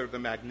know whether the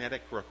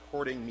magnetic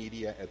recording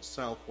media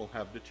itself will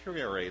have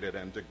deteriorated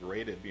and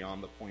degraded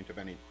beyond the point of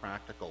any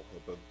practical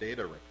hope of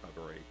data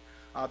recovery.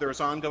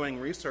 There's ongoing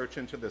research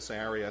into this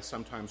area,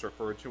 sometimes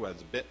referred to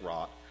as bit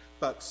rot,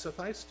 but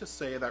suffice to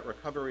say that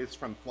recoveries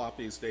from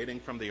floppies dating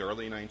from the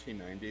early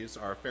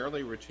 1990s are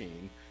fairly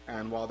routine,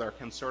 and while there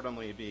can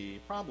certainly be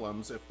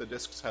problems, if the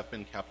disks have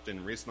been kept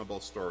in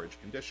reasonable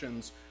storage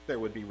conditions, there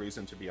would be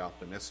reason to be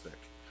optimistic.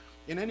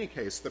 In any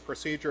case, the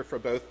procedure for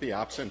both the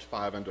absent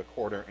 5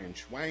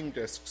 1/4-inch Wang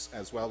disks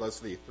as well as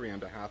the 3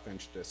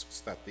 1/2-inch disks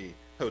that the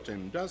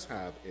Houghton does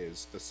have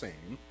is the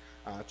same,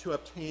 to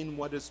obtain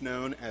what is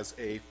known as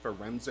a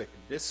forensic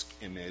disk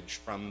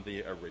image from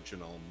the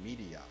original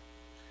media.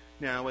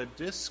 Now, a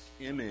disk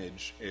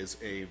image is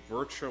a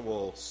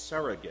virtual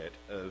surrogate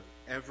of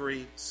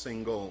every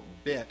single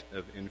bit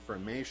of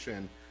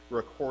information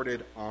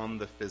recorded on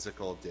the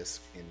physical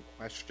disk in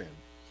question.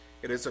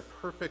 It is a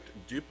perfect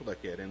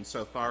duplicate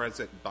insofar as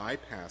it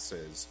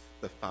bypasses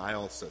the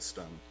file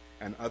system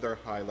and other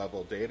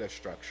high-level data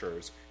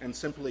structures and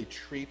simply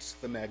treats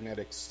the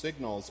magnetic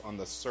signals on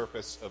the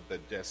surface of the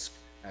disk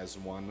as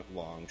one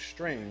long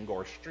string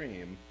or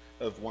stream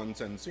of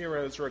ones and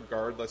zeros,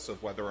 regardless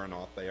of whether or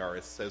not they are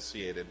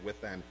associated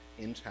with an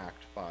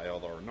intact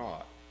file or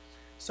not.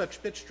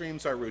 Such bit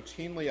streams are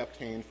routinely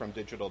obtained from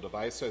digital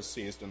devices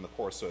seized in the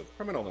course of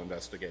criminal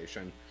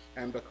investigation,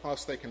 and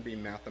because they can be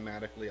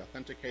mathematically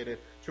authenticated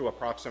to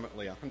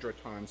approximately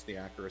 100 times the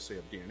accuracy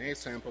of DNA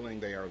sampling,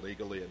 they are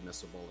legally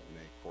admissible in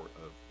a court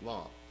of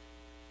law.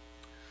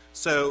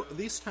 So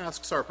these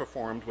tasks are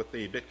performed with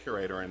the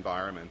BitCurator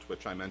environment,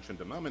 which I mentioned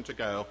a moment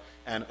ago,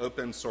 an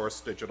open-source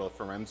digital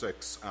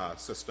forensics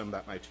system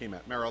that my team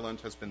at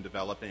Maryland has been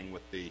developing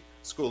with the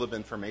School of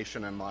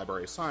Information and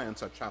Library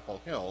Science at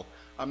Chapel Hill.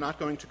 I'm not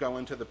going to go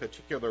into the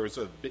particulars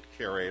of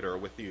BitCurator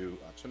with you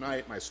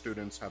tonight. My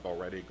students have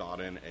already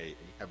gotten a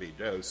heavy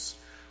dose.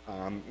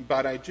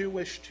 But I do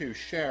wish to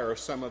share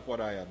some of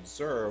what I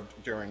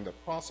observed during the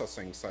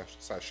processing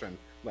session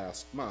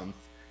last month.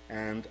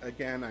 And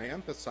again, I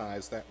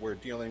emphasize that we're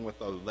dealing with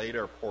a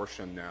later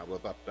portion now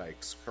of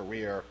Updike's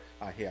career.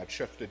 He had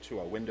shifted to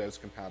a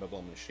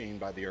Windows-compatible machine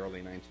by the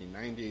early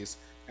 1990s,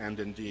 and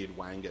indeed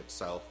Wang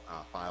itself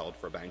filed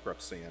for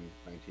bankruptcy in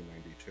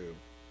 1992.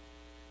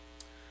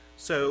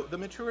 So the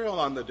material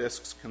on the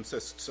disks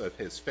consists of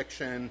his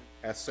fiction,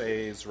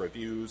 essays,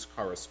 reviews,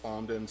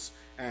 correspondence,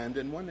 and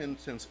in one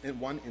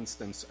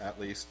instance at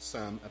least,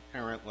 some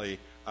apparently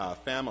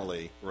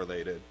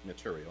family-related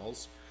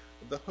materials.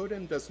 The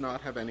Houghton does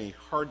not have any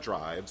hard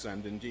drives,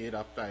 and indeed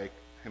Updike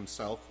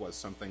himself was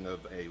something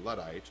of a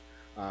Luddite.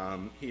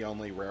 He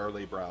only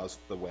rarely browsed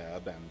the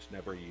web and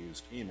never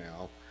used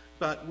email,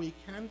 but we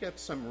can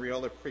get some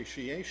real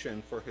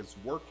appreciation for his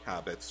work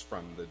habits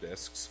from the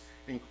disks,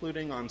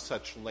 including on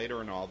such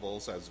later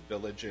novels as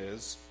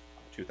Villages,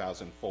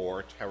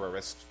 2004,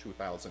 Terrorist,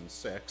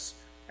 2006,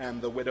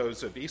 and The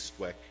Widows of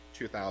Eastwick,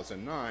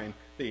 2009,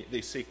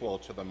 the sequel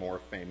to the more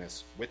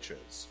famous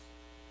Witches.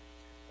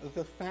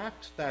 The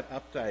fact that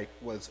Updike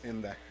was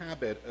in the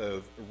habit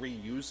of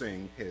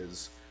reusing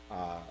his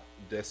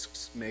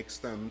disks makes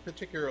them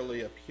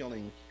particularly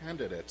appealing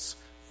candidates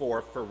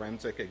for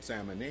forensic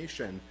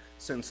examination,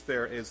 since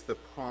there is the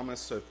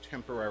promise of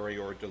temporary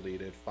or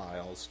deleted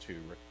files to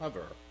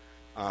recover.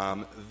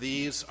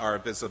 These are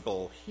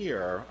visible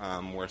here.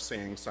 We're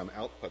seeing some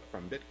output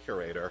from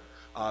BitCurator.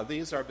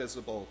 These are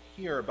visible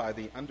here by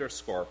the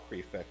underscore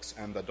prefix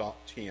and the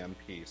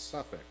 .tmp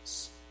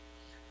suffix.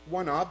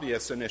 One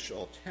obvious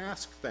initial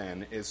task,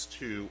 then, is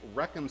to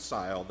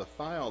reconcile the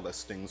file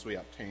listings we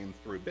obtain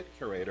through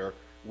BitCurator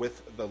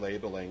with the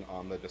labeling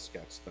on the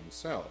diskettes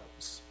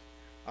themselves.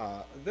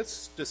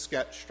 This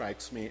diskette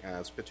strikes me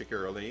as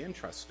particularly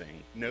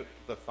interesting. Note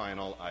the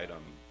final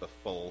item, the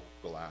full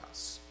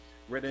glass,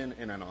 written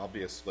in an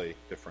obviously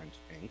different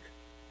ink.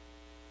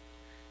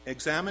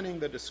 Examining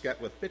the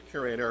diskette with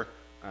BitCurator,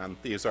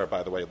 these are,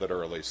 by the way,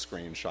 literally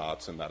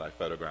screenshots in that I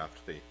photographed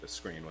the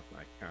screen with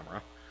my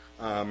camera.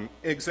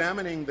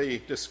 Examining the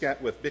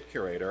diskette with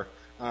BitCurator,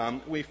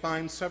 we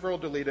find several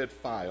deleted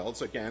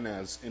files, again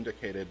as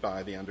indicated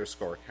by the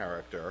underscore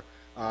character.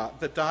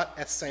 The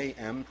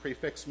 .sam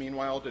prefix,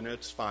 meanwhile,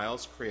 denotes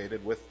files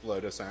created with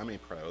Lotus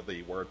AmiPro,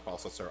 the word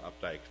processor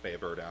Updike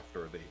favored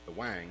after the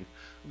Wang.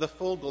 The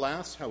full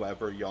glass,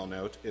 however, you'll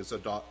note, is a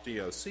 .doc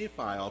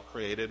file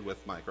created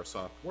with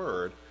Microsoft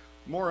Word.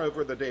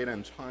 Moreover, the date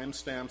and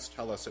timestamps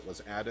tell us it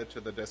was added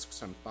to the disk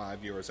some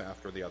 5 years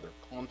after the other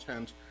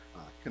content,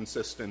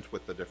 consistent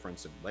with the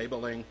difference in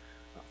labeling.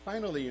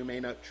 Finally, you may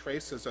note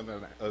traces of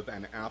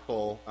an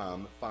Apple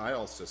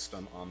file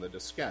system on the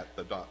diskette,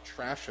 the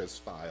 .trashes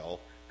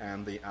file,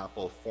 and the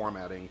Apple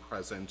formatting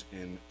present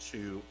in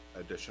 2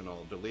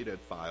 additional deleted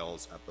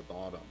files at the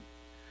bottom.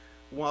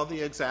 While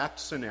the exact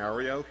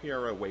scenario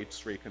here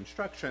awaits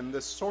reconstruction,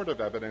 this sort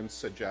of evidence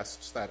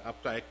suggests that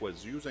Updike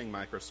was using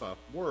Microsoft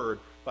Word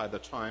by the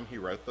time he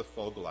wrote The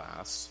Full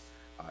Glass.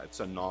 It's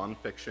a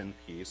nonfiction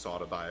piece,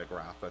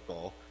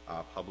 autobiographical,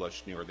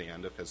 published near the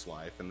end of his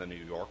life in The New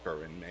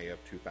Yorker in May of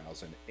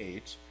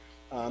 2008.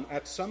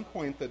 At some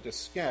point, the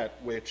diskette,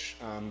 which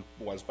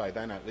was by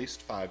then at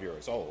least 5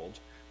 years old,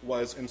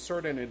 was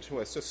inserted into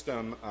a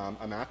system,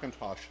 a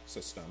Macintosh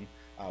system,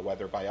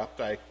 whether by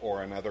Updike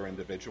or another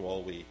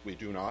individual, we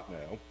do not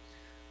know.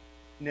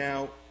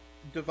 Now,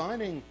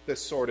 divining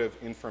this sort of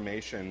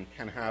information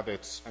can have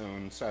its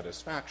own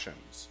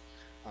satisfactions,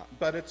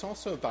 but it's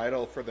also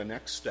vital for the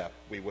next step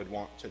we would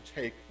want to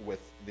take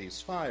with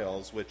these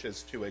files, which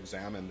is to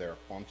examine their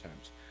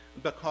content.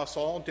 Because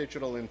all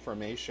digital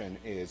information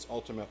is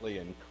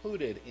ultimately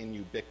encoded in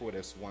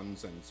ubiquitous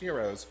ones and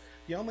zeros,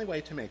 the only way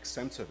to make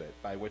sense of it,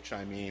 by which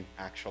I mean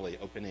actually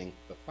opening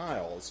the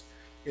files,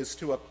 is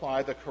to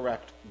apply the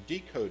correct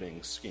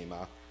decoding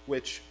schema,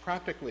 which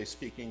practically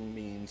speaking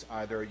means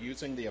either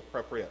using the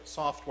appropriate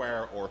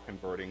software or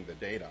converting the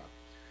data.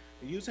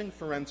 Using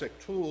forensic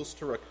tools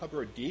to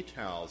recover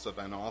details of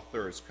an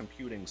author's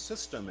computing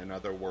system, in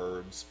other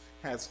words,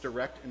 has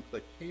direct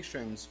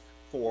implications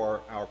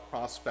for our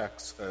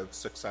prospects of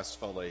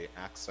successfully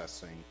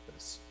accessing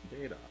this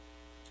data.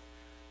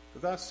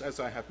 Thus, as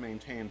I have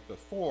maintained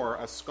before,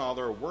 a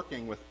scholar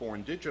working with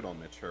Born digital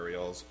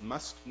materials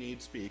must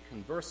needs be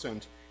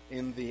conversant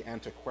in the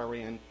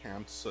antiquarian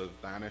camps of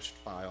vanished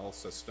file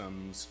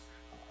systems,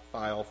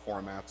 file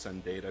formats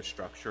and data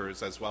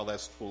structures, as well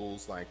as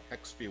tools like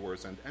hex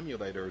viewers and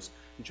emulators,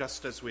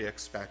 just as we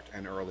expect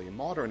an early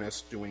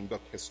modernist doing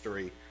book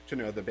history to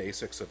know the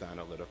basics of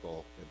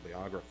analytical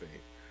bibliography.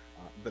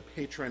 The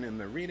patron in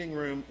the reading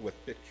room with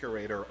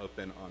BitCurator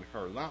open on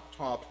her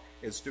laptop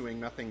is doing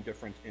nothing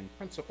different in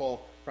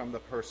principle from the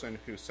person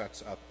who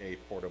sets up a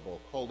portable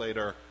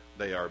collator.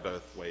 They are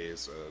both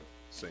ways of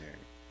seeing.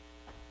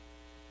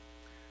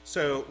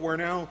 So we're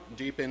now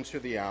deep into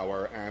the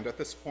hour, and at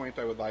this point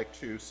I would like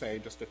to say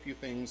just a few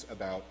things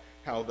about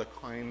how the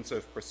kinds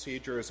of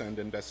procedures and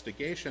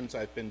investigations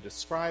I've been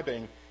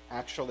describing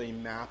actually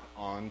map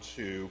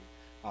onto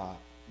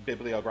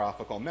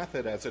bibliographical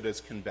method as it is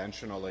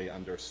conventionally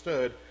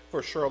understood,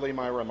 for surely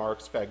my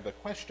remarks beg the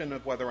question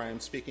of whether I am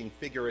speaking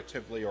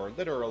figuratively or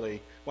literally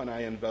when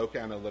I invoke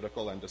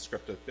analytical and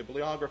descriptive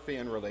bibliography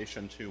in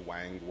relation to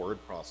Wang word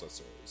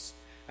processors.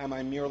 Am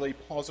I merely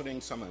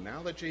positing some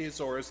analogies,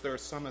 or is there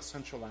some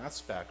essential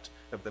aspect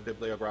of the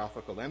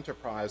bibliographical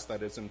enterprise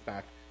that is in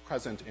fact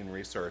present in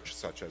research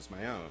such as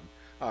my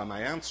own? My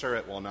answer,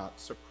 it will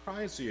not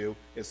surprise you,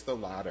 is the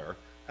latter.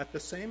 At the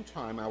same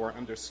time, our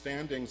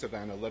understandings of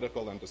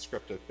analytical and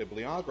descriptive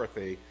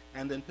bibliography,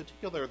 and in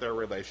particular their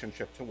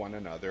relationship to one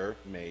another,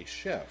 may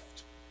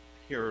shift.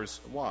 Here's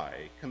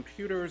why.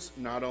 Computers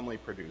not only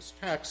produce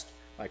text,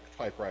 like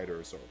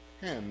typewriters or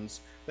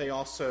pens, they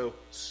also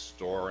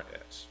store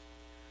it.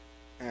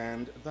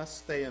 And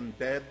thus they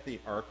embed the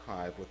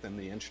archive within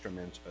the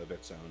instrument of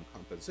its own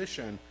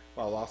composition,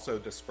 while also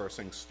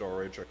dispersing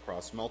storage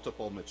across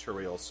multiple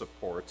material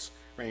supports,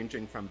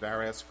 ranging from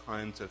various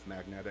kinds of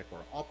magnetic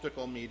or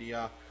optical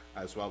media,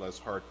 as well as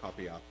hard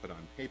copy output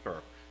on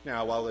paper.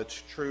 Now, while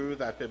it's true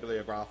that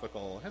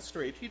bibliographical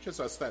history teaches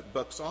us that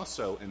books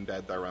also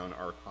embed their own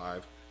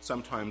archive,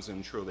 sometimes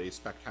in truly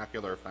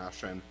spectacular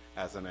fashion,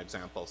 as an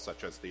example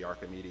such as the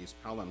Archimedes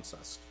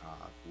palimpsest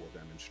will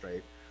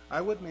demonstrate, I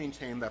would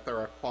maintain that there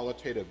are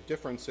qualitative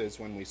differences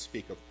when we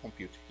speak of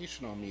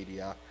computational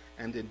media,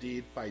 and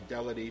indeed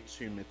fidelity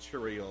to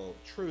material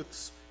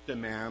truths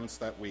demands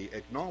that we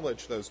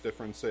acknowledge those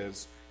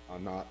differences,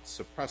 not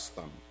suppress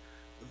them.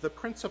 The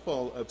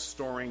principle of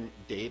storing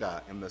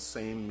data in the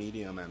same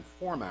medium and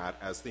format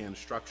as the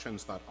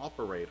instructions that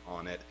operate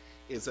on it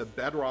is a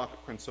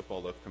bedrock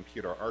principle of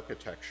computer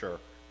architecture,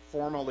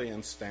 formally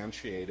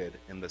instantiated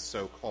in the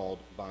so-called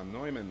von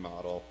Neumann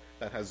model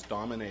that has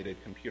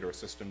dominated computer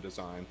system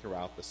design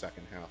throughout the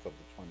second half of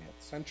the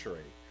 20th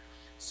century.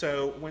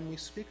 So when we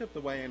speak of the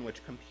way in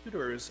which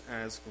computers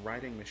as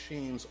writing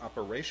machines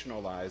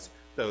operationalize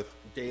both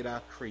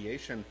data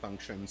creation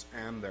functions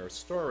and their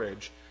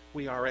storage,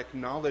 we are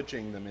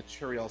acknowledging the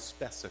material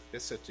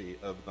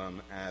specificity of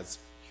them as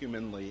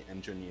humanly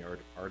engineered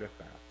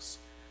artifacts.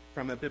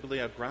 From a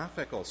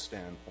bibliographical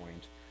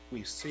standpoint,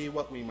 we see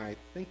what we might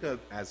think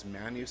of as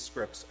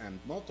manuscripts and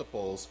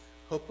multiples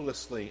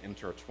hopelessly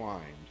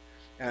intertwined.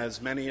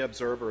 As many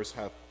observers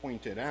have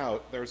pointed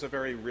out, there's a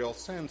very real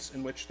sense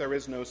in which there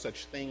is no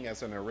such thing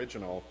as an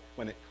original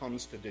when it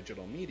comes to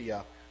digital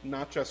media,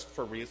 not just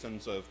for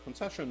reasons of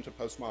concession to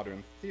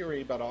postmodern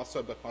theory, but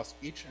also because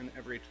each and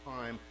every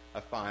time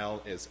a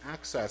file is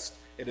accessed,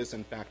 it is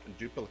in fact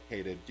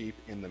duplicated deep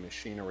in the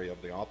machinery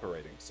of the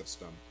operating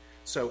system.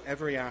 So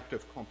every act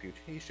of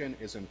computation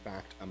is in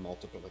fact a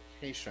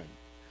multiplication.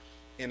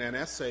 In an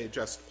essay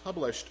just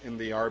published in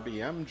the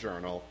RBM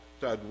journal,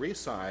 Doug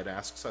Reside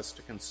asks us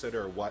to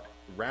consider what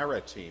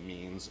rarity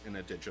means in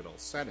a digital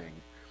setting.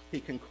 he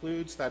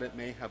concludes that it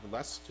may have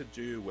less to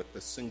do with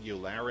the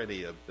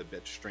singularity of the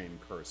bit stream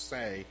per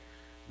se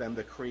than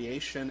the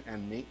creation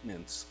and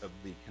maintenance of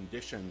the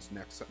conditions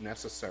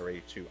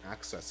necessary to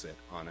access it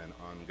on an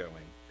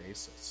ongoing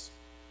basis.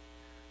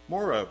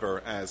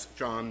 Moreover, as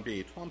John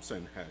B.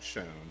 Thompson has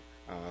shown,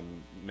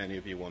 many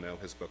of you will know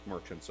his book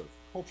Merchants of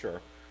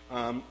Culture,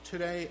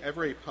 today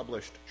every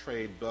published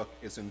trade book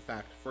is in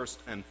fact first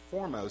and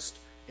foremost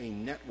a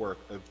network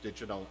of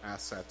digital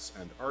assets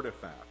and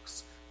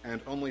artifacts,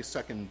 and only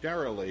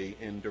secondarily,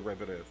 in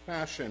derivative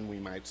fashion, we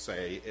might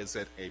say, is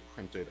it a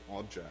printed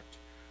object.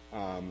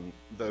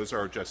 Those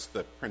are just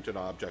the printed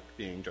object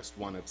being just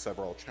one of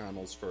several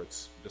channels for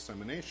its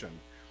dissemination.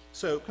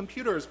 So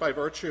computers, by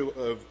virtue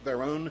of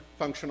their own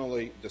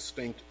functionally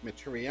distinct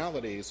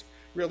materialities,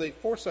 really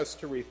force us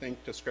to rethink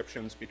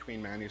descriptions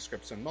between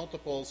manuscripts and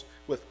multiples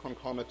with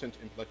concomitant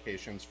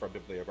implications for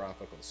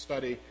bibliographical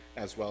study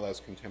as well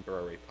as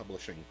contemporary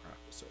publishing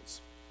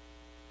practices.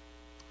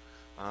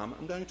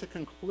 I'm going to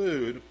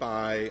conclude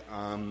by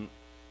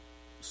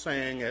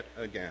saying it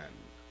again.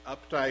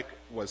 Updike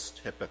was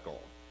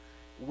typical.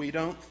 We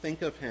don't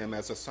think of him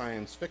as a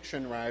science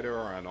fiction writer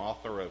or an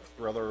author of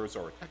thrillers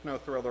or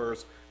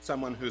techno-thrillers,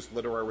 someone whose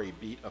literary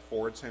beat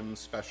affords him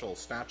special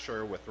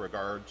stature with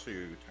regard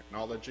to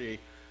technology.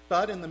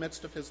 But in the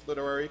midst of his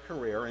literary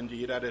career,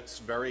 indeed at its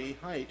very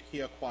height, he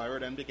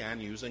acquired and began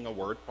using a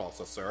word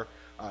processor.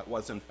 It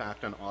was in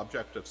fact an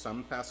object of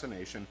some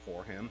fascination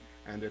for him,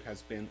 and it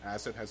has been,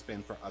 as it has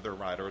been for other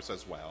writers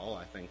as well,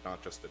 I think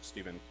not just of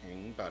Stephen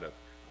King, but of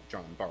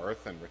John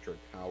Barth and Richard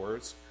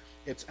Powers.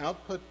 Its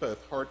output,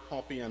 both hard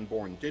copy and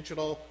born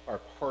digital, are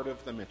part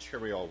of the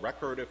material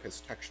record of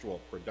his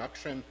textual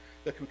production.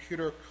 The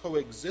computer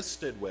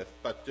coexisted with,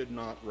 but did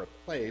not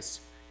replace,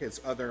 his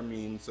other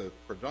means of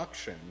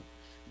production.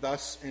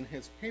 Thus, in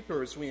his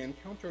papers, we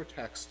encounter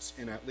texts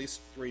in at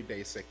least three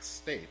basic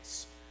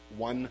states.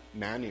 One,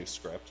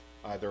 manuscript,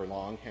 either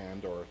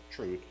longhand or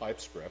true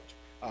typescript.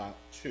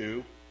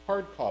 Two,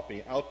 hard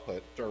copy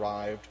output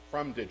derived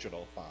from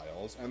digital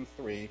files. And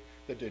three,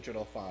 the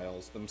digital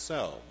files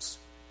themselves.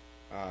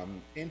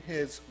 In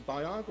his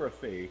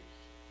biography,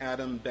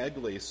 Adam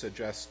Begley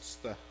suggests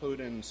the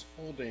Hodin's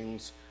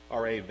holdings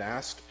are a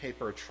vast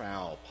paper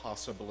trowel,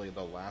 possibly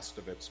the last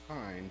of its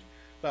kind,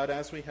 but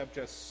as we have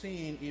just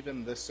seen,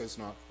 even this is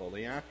not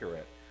fully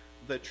accurate.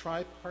 The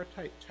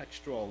tripartite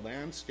textual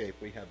landscape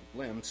we have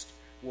glimpsed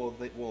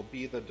will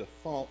be the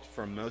default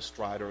for most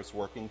writers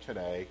working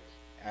today,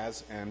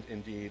 and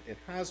indeed it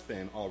has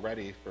been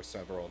already for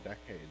several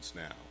decades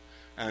now.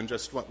 And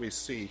just what we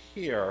see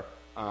here,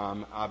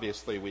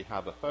 obviously we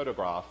have a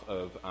photograph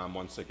of,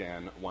 once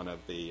again, one of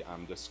the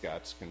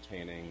diskettes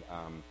containing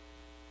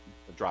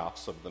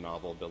drafts of the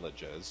novel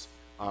Villages.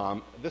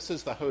 This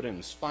is the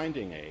Hodin's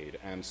finding aid,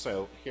 and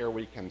so here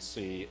we can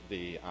see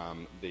the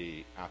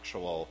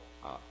actual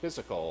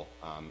physical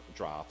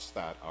drafts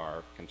that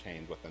are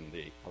contained within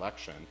the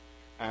collection.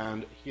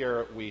 And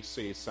here we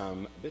see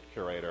some bit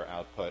curator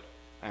output,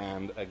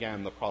 and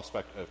again, the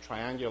prospect of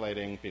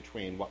triangulating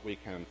between what we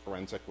can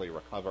forensically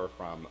recover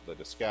from the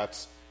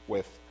diskettes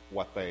with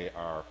what they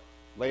are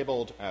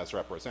labeled as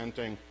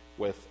representing,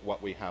 with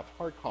what we have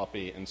hard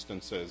copy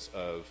instances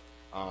of.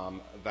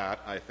 That,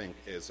 I think,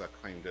 is a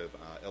kind of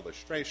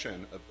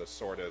illustration of the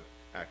sort of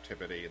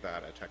activity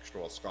that a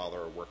textual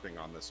scholar working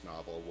on this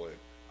novel would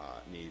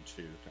need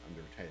to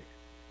undertake.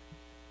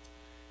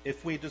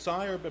 If we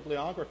desire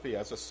bibliography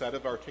as a set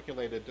of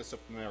articulated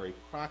disciplinary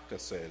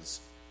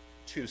practices,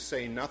 to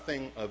say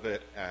nothing of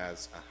it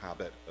as a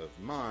habit of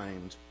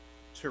mind,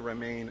 to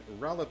remain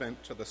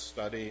relevant to the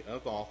study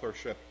of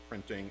authorship,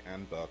 printing,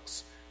 and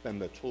books, then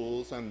the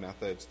tools and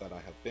methods that I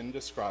have been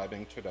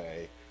describing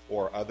today,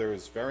 or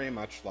others very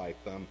much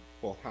like them,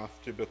 will have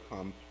to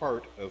become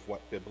part of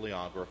what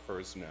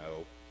bibliographers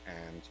know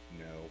and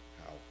know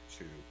how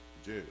to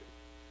do.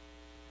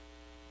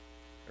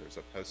 Here's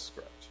a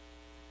postscript.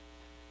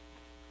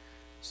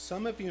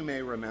 Some of you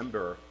may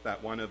remember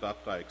that one of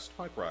Updike's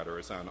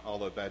typewriters, an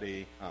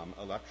Olivetti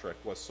Electric,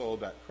 was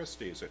sold at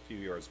Christie's a few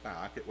years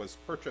back. It was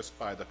purchased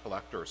by the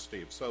collector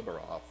Steve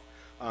Soberoff.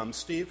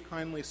 Steve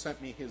kindly sent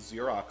me his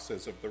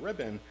Xeroxes of the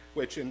ribbon,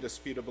 which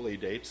indisputably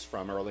dates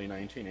from early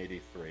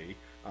 1983,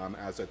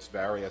 as its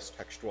various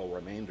textual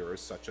remainders,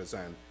 such as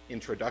an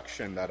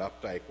introduction that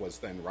Updike was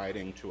then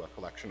writing to a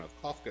collection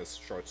of Kafka's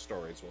short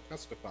stories, will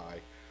testify.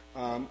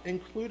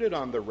 Included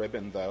on the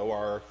ribbon, though,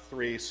 are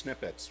three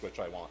snippets which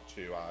I want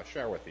to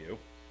share with you.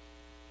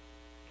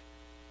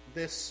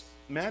 This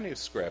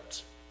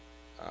manuscript,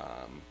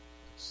 let's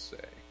see.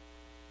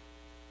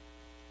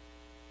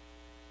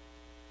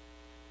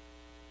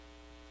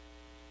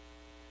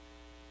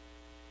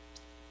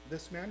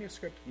 This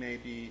manuscript may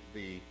be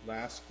the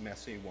last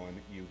messy one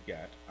you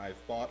get.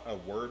 I've bought a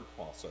word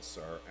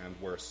processor, and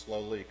we're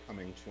slowly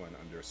coming to an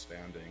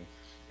understanding.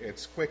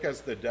 It's quick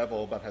as the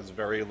devil, but has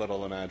very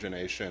little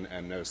imagination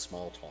and no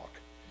small talk.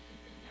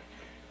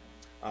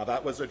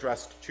 That was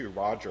addressed to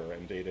Roger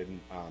and dated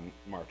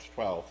March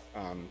 12th,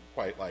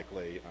 quite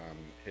likely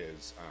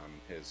his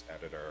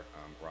editor,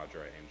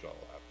 Roger Angel,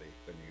 at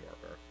the New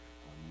Yorker.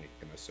 We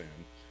can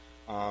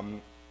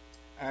assume.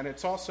 And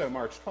it's also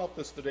March 12th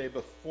is the day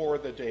before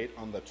the date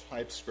on the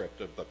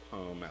typescript of the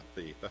poem at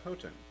the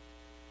Houghton.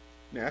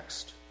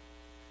 Next,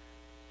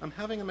 I'm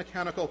having a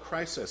mechanical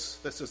crisis.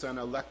 This is an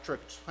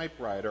electric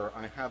typewriter.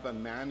 I have a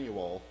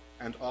manual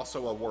and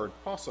also a word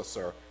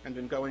processor, and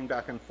in going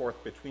back and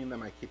forth between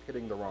them, I keep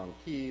hitting the wrong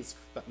keys,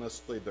 but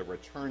mostly the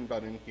return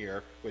button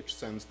here, which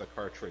sends the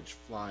cartridge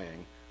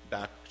flying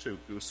back to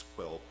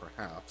Goosequill,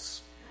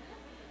 perhaps.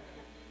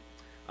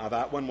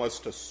 That one was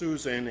to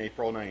Susan,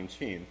 April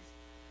 19th.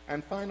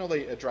 And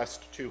finally,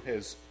 addressed to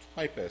his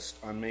typist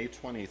on May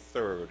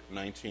 23rd,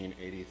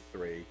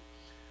 1983.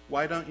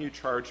 Why don't you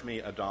charge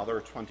me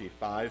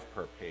 $1.25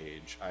 per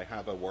page? I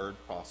have a word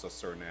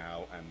processor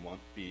now and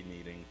won't be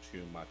needing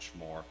too much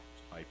more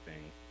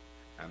typing.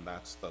 And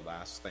that's the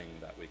last thing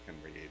that we can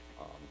read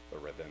on the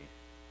ribbon.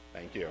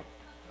 Thank you.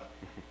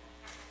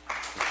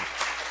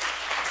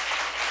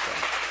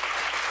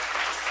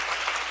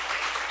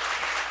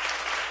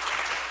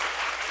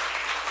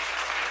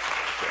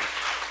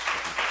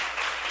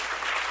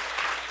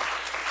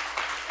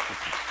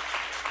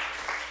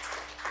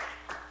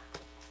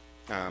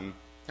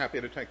 Happy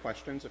to take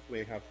questions if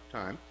we have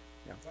time.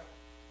 Yeah.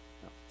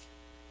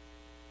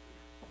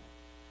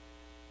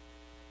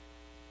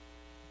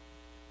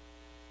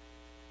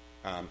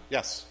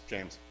 Yes,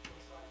 James.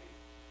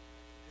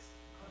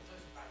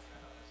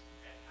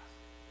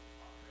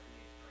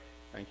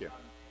 Thank you.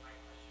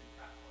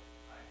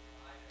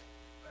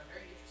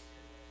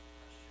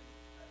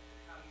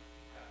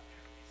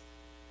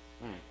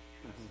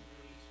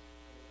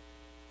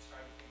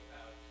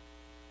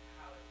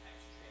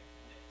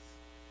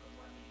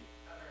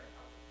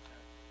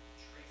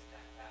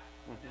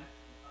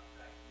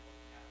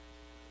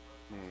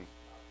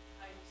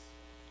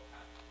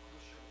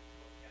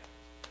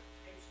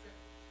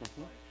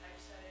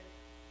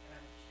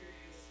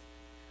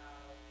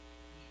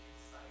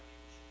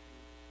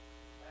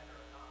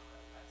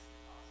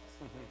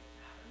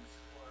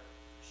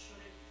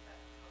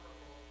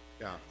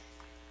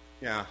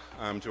 Yeah.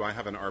 Do I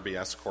have an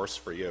RBS course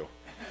for you?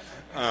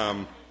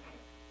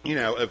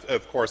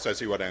 Of course,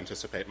 as you would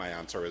anticipate, my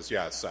answer is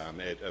yes.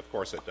 Of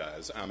course it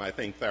does. I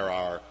think there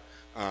are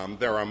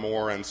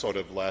more and sort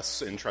of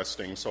less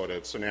interesting sort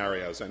of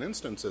scenarios and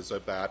instances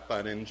of that,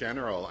 but in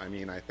general, I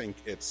mean, I think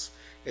it's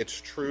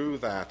true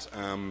that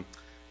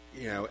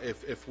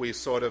if we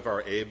sort of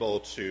are able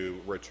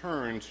to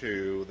return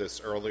to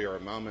this earlier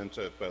moment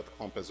of both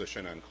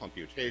composition and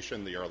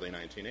computation, the early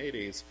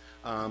 1980s,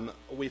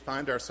 we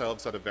find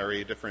ourselves at a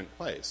very different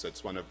place.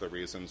 It's one of the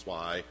reasons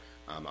why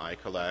I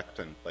collect,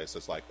 and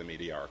places like the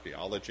Media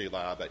Archaeology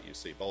Lab at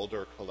UC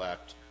Boulder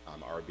collect,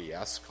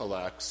 RBS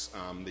collects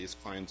these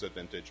kinds of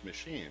vintage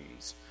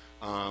machines.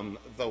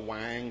 The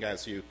Wang,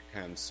 as you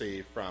can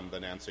see from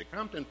the Nancy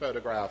Crampton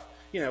photograph,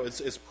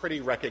 is pretty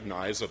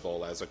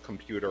recognizable as a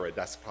computer, a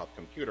desktop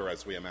computer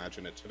as we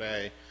imagine it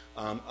today.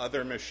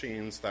 Other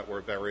machines that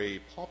were very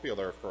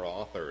popular for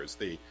authors,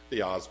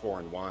 the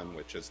Osborne One,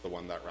 which is the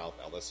one that Ralph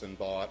Ellison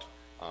bought,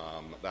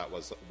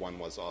 one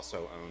was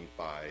also owned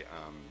by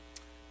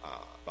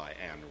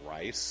Anne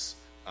Rice.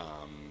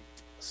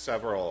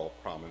 Several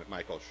prominent,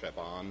 Michael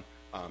Chabon,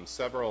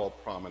 several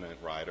prominent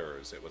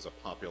writers. It was a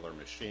popular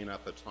machine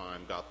at the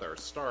time, got their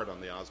start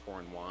on the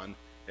Osborne One.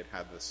 It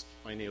had this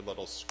tiny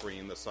little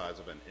screen the size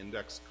of an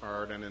index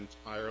card, an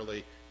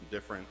entirely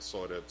different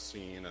sort of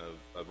scene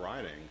of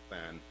writing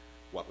than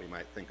what we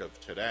might think of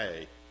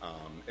today,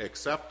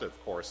 except,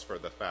 of course, for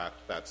the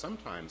fact that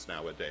sometimes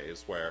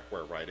nowadays where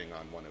we're writing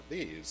on one of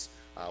these,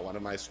 one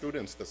of my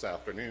students this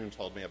afternoon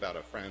told me about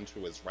a friend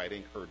who was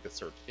writing her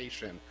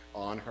dissertation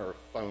on her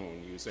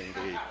phone using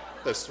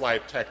the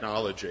swipe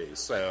technology.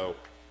 So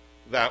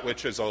that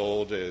which is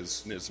old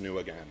is new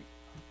again.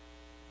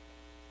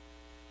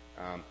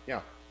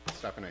 Yeah,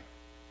 Stephanie.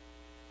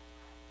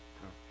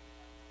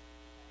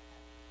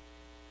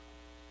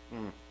 Oh.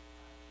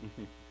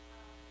 Mm-hmm.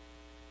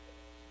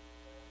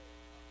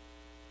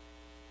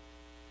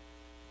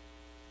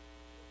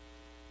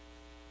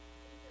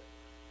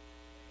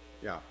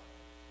 Yeah.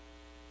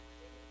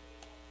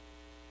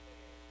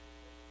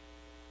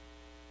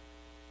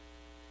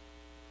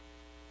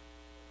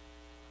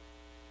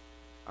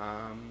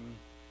 I'm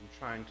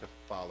trying to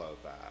follow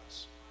that.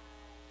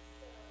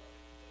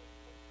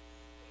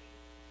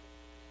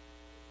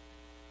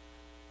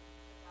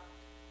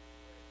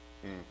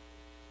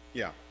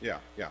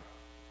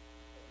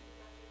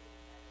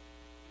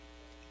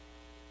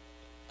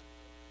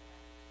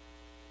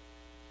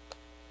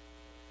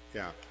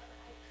 Yeah.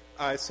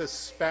 I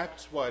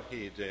suspect what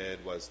he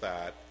did was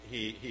that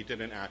he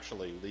didn't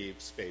actually leave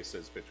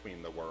spaces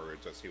between the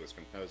words as he was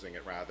composing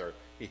it. Rather,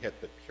 he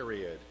hit the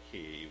period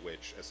key,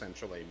 which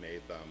essentially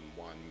made them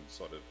one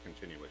sort of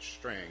continuous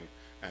string.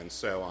 And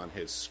so on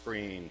his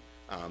screen,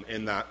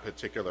 in that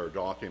particular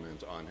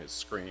document on his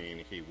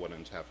screen, he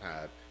wouldn't have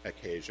had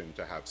occasion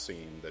to have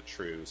seen the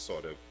true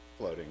sort of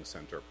floating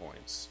center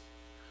points.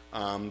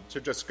 To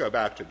just go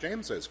back to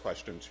James's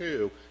question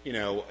too,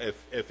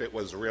 if it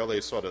was really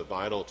sort of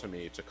vital to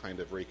me to kind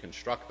of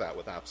reconstruct that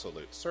with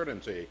absolute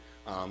certainty,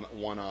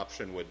 One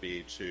option would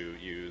be to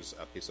use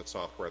a piece of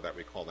software that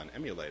we call an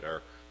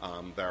emulator.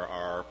 There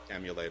are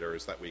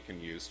emulators that we can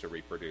use to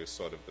reproduce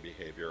sort of the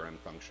behavior and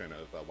function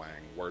of a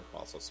Wang word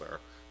processor,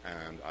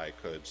 and I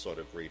could sort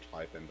of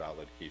retype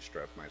invalid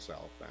keystroke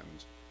myself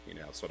and,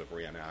 sort of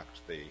reenact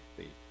the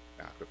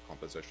act of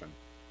composition.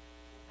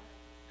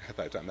 Have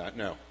I done that?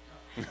 No.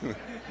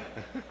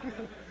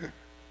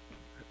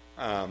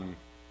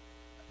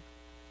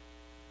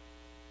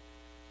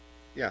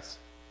 Yes.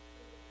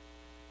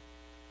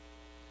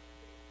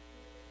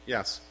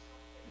 Yes.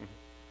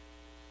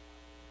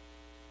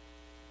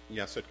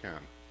 Yes, it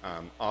can.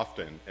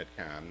 Often it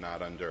can,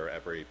 not under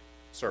every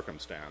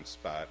circumstance,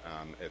 but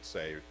it's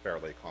a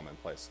fairly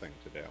commonplace thing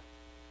to do.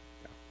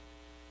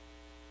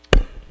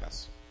 Yeah.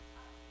 Yes.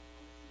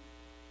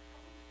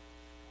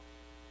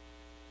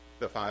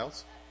 The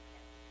files?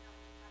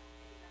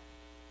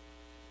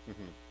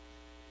 Mm-hmm.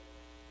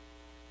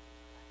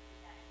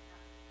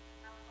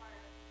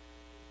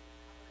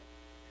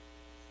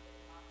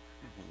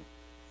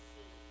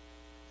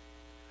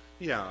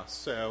 Yeah,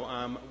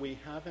 so we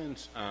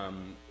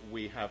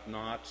have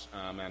not,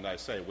 and I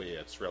say we,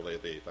 it's really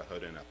the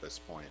Houdan at this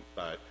point,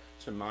 but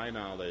to my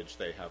knowledge,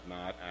 they have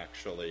not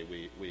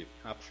actually, we've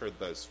captured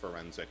those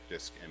forensic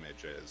disk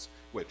images,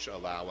 which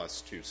allow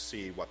us to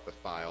see what the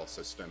file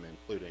system,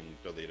 including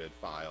deleted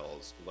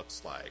files,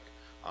 looks like.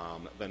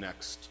 The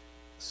next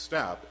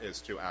step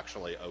is to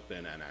actually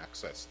open and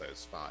access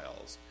those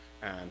files.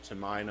 And to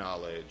my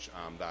knowledge,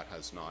 that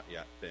has not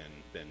yet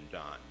been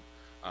done.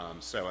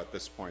 So at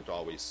this point,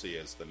 all we see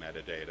is the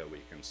metadata.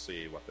 We can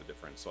see what the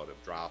different sort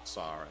of drafts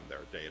are and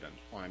their date and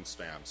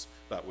timestamps,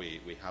 but we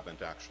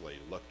haven't actually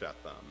looked at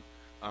them.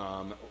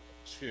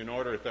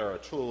 There are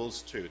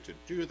tools to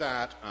do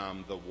that.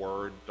 The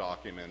Word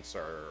documents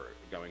are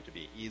going to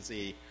be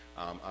easy.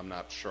 I'm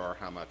not sure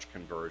how much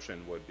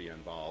conversion would be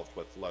involved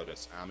with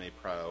Lotus Ami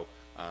Pro.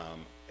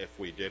 If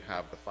we did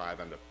have the 5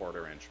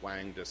 1/4-inch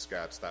Wang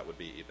diskettes, that would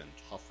be even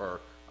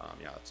tougher.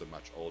 It's a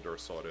much older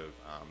sort of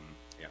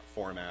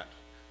format.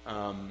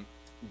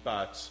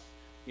 But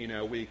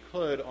we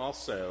could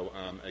also,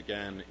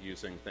 again,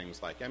 using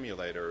things like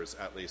emulators,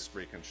 at least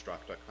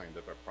reconstruct a kind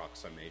of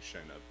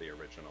approximation of the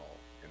original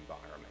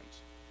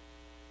environment.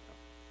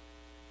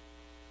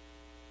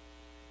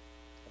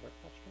 Other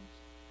questions?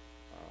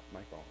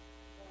 Michael. To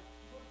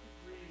what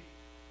degree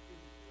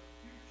is the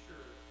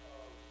future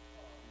of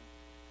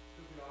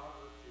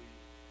bibliography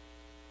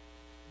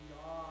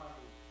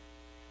beyond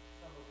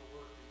some of the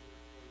work that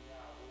you're doing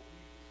now? Will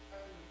we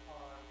depend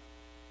upon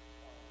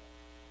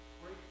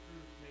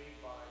breakthroughs made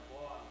by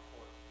law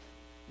enforcement?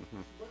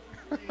 To what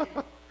degree will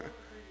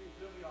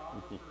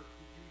bibliographers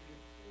be using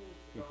tools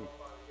developed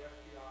by the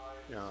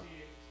FBI and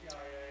the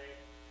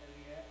CIA and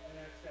the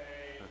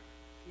NSA,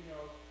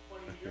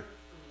 20 years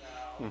from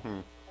now,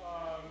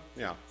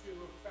 to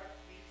affect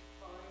these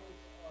kinds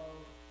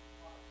of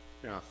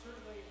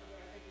certainly,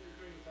 I think what you're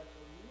doing is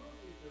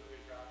absolutely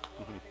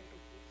bibliographical. I think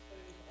that these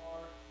things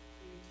are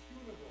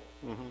intunable.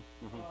 And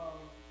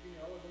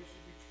they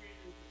should be treated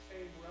with the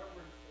same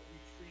reverence that we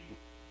treat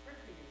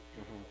printing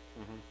intunable.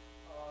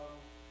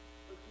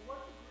 But to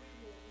what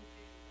degree will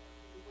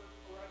the word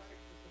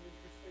forensics is an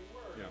interesting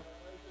word?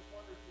 I just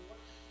wonder to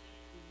what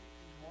degree will we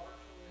be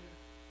marshaling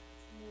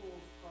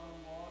tools from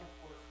law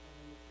enforcement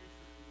in the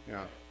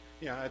future?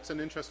 Yeah, it's an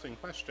interesting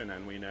question,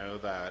 and we know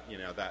that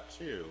that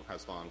too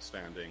has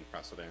long-standing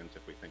precedent.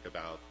 If we think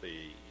about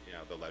the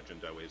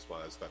legend always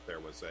was that there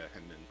was a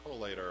Hinman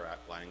collator at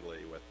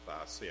Langley with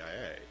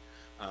CIA.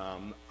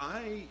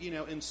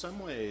 In some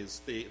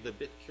ways, the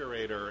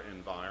BitCurator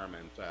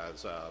environment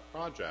as a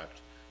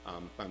project,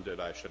 funded,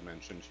 I should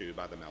mention, too,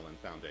 by the Mellon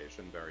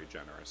Foundation very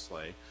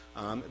generously.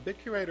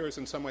 BitCurator is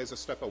in some ways a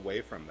step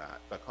away from that,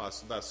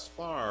 because thus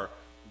far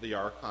the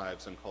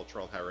archives and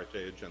cultural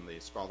heritage and the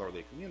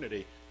scholarly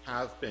community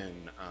have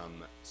been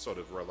sort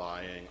of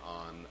relying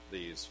on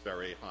these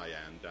very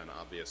high-end, and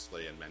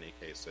obviously in many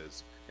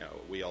cases,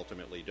 we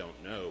ultimately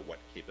don't know what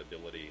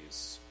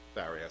capabilities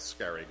various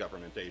scary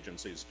government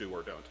agencies do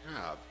or don't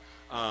have.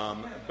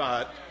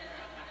 But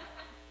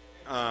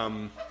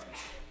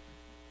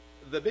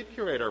the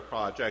BitCurator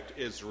project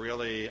is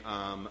really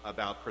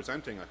about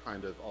presenting a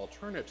kind of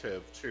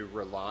alternative to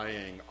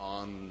relying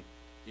on,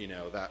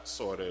 that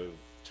sort of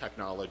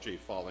technology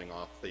falling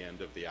off the end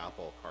of the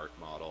apple cart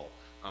model.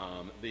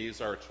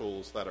 These are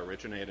tools that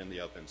originate in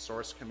the open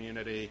source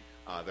community.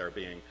 They're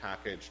being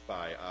packaged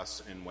by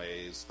us in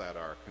ways that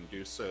are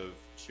conducive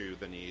to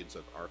the needs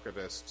of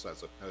archivists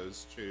as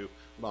opposed to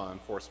law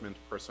enforcement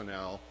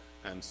personnel.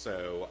 And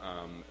so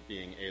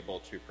being able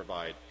to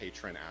provide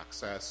patron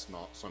access,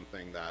 not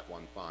something that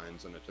one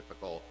finds in a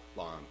typical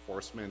law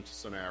enforcement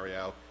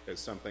scenario, is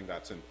something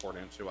that's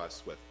important to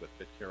us with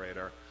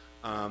BitCurator.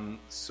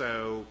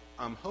 So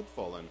I'm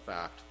hopeful, in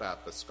fact,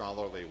 that the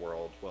scholarly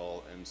world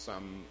will, in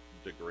some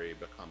degree,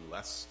 become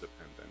less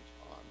dependent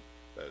on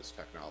those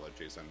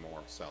technologies and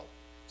more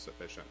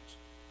self-sufficient.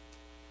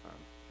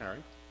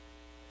 Harry?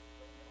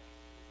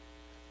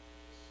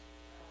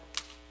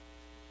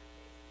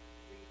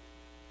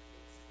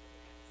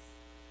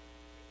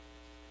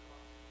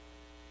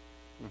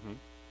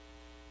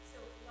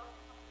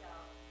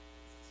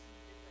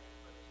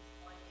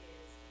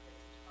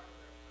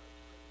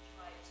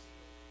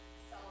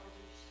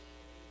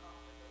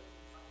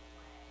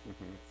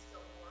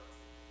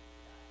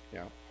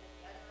 Yeah. And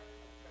the other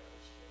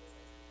approach is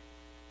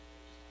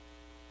experimentation.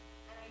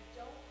 And I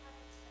don't have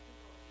the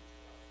technical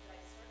details, but I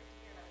started to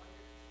hear, and I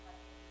wonder if you have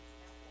any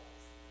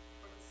examples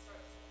for the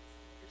sorts of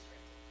you're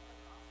starting to come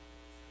across in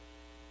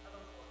research of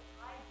a more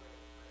hybrid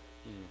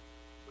approach,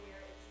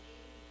 where it's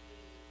maybe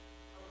the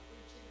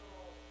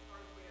original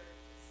hardware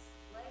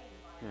display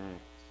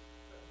environment,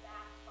 but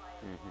backed by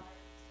a modern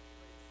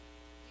contemporary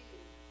CPU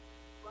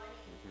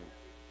running an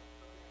original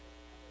program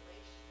with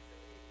emulation, so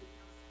it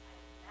becomes a kind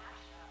of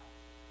mashup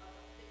of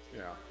a fitted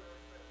Yeah. hardware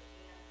approach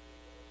and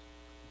simulation.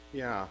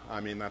 Yeah,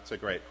 I mean, that's a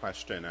great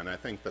question. And I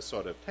think the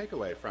sort of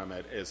takeaway from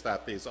it is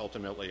that these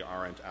ultimately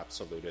aren't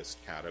absolutist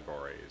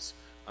categories.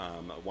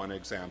 One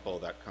example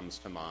that comes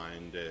to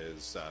mind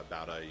is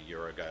about a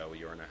year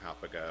and a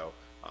half ago,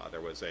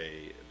 there was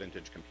a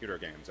vintage computer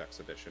games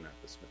exhibition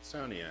at the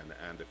Smithsonian.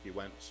 And if you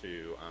went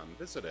to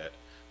visit it,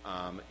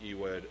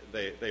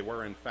 they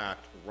were in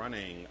fact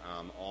running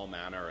all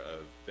manner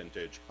of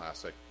vintage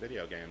classic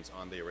video games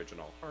on the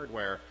original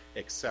hardware,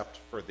 except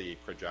for the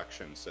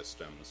projection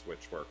systems,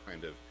 which were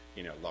kind of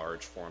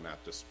large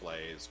format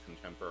displays,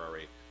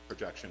 contemporary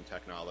projection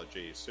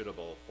technology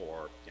suitable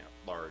for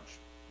large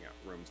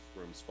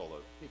rooms full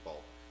of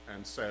people.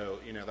 And so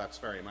that's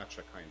very much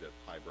a kind of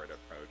hybrid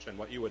approach. And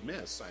what you would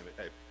miss,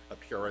 a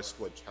purist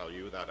would tell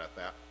you that at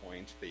that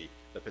point the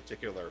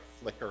particular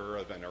flicker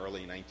of an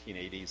early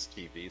 1980s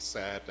TV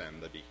set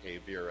and the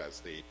behavior as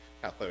the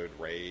cathode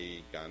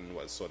ray gun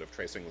was sort of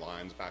tracing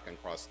lines back and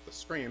across the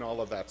screen,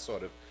 all of that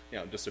sort of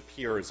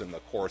disappears in the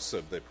course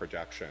of the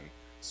projection.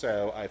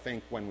 So I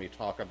think when we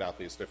talk about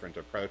these different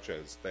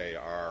approaches, they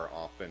are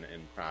often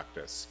in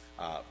practice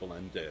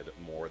blended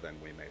more than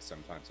we may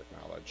sometimes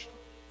acknowledge.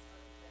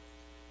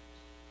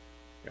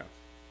 Yeah.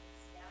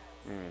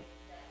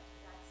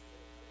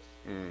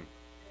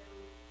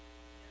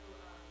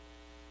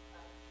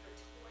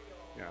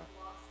 Yeah.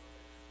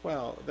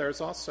 Well,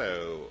 there's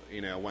also,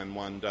 when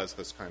one does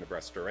this kind of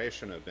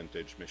restoration of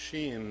vintage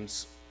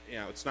machines,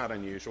 it's not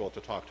unusual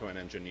to talk to an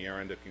engineer,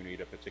 and if you need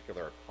a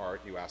particular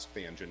part, you ask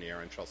the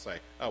engineer, and she'll say,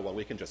 oh, well,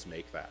 we can just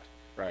make that,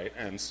 right?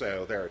 And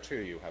so there, too,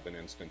 you have an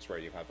instance where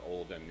you have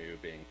old and new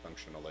being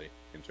functionally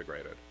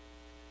integrated.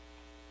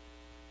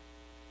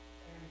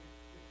 And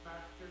if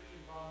Matt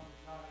Kirschenbaum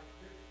does not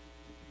exist,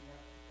 it would be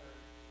necessary.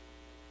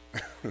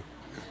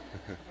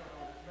 So,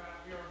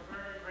 Matt, we are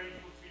very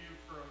grateful to you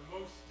for a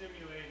most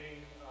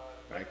stimulating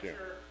Thank you.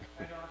 lecture,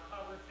 and our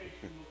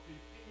conversation will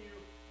continue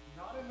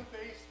not in the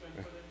basement,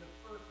 but in the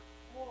first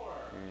floor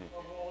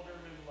of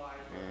Alderman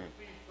Library.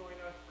 Please join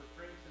us for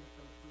drinks and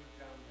some food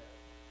down there.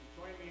 And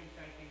join me in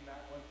thanking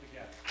Matt once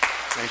again.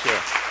 Thank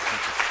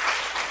you.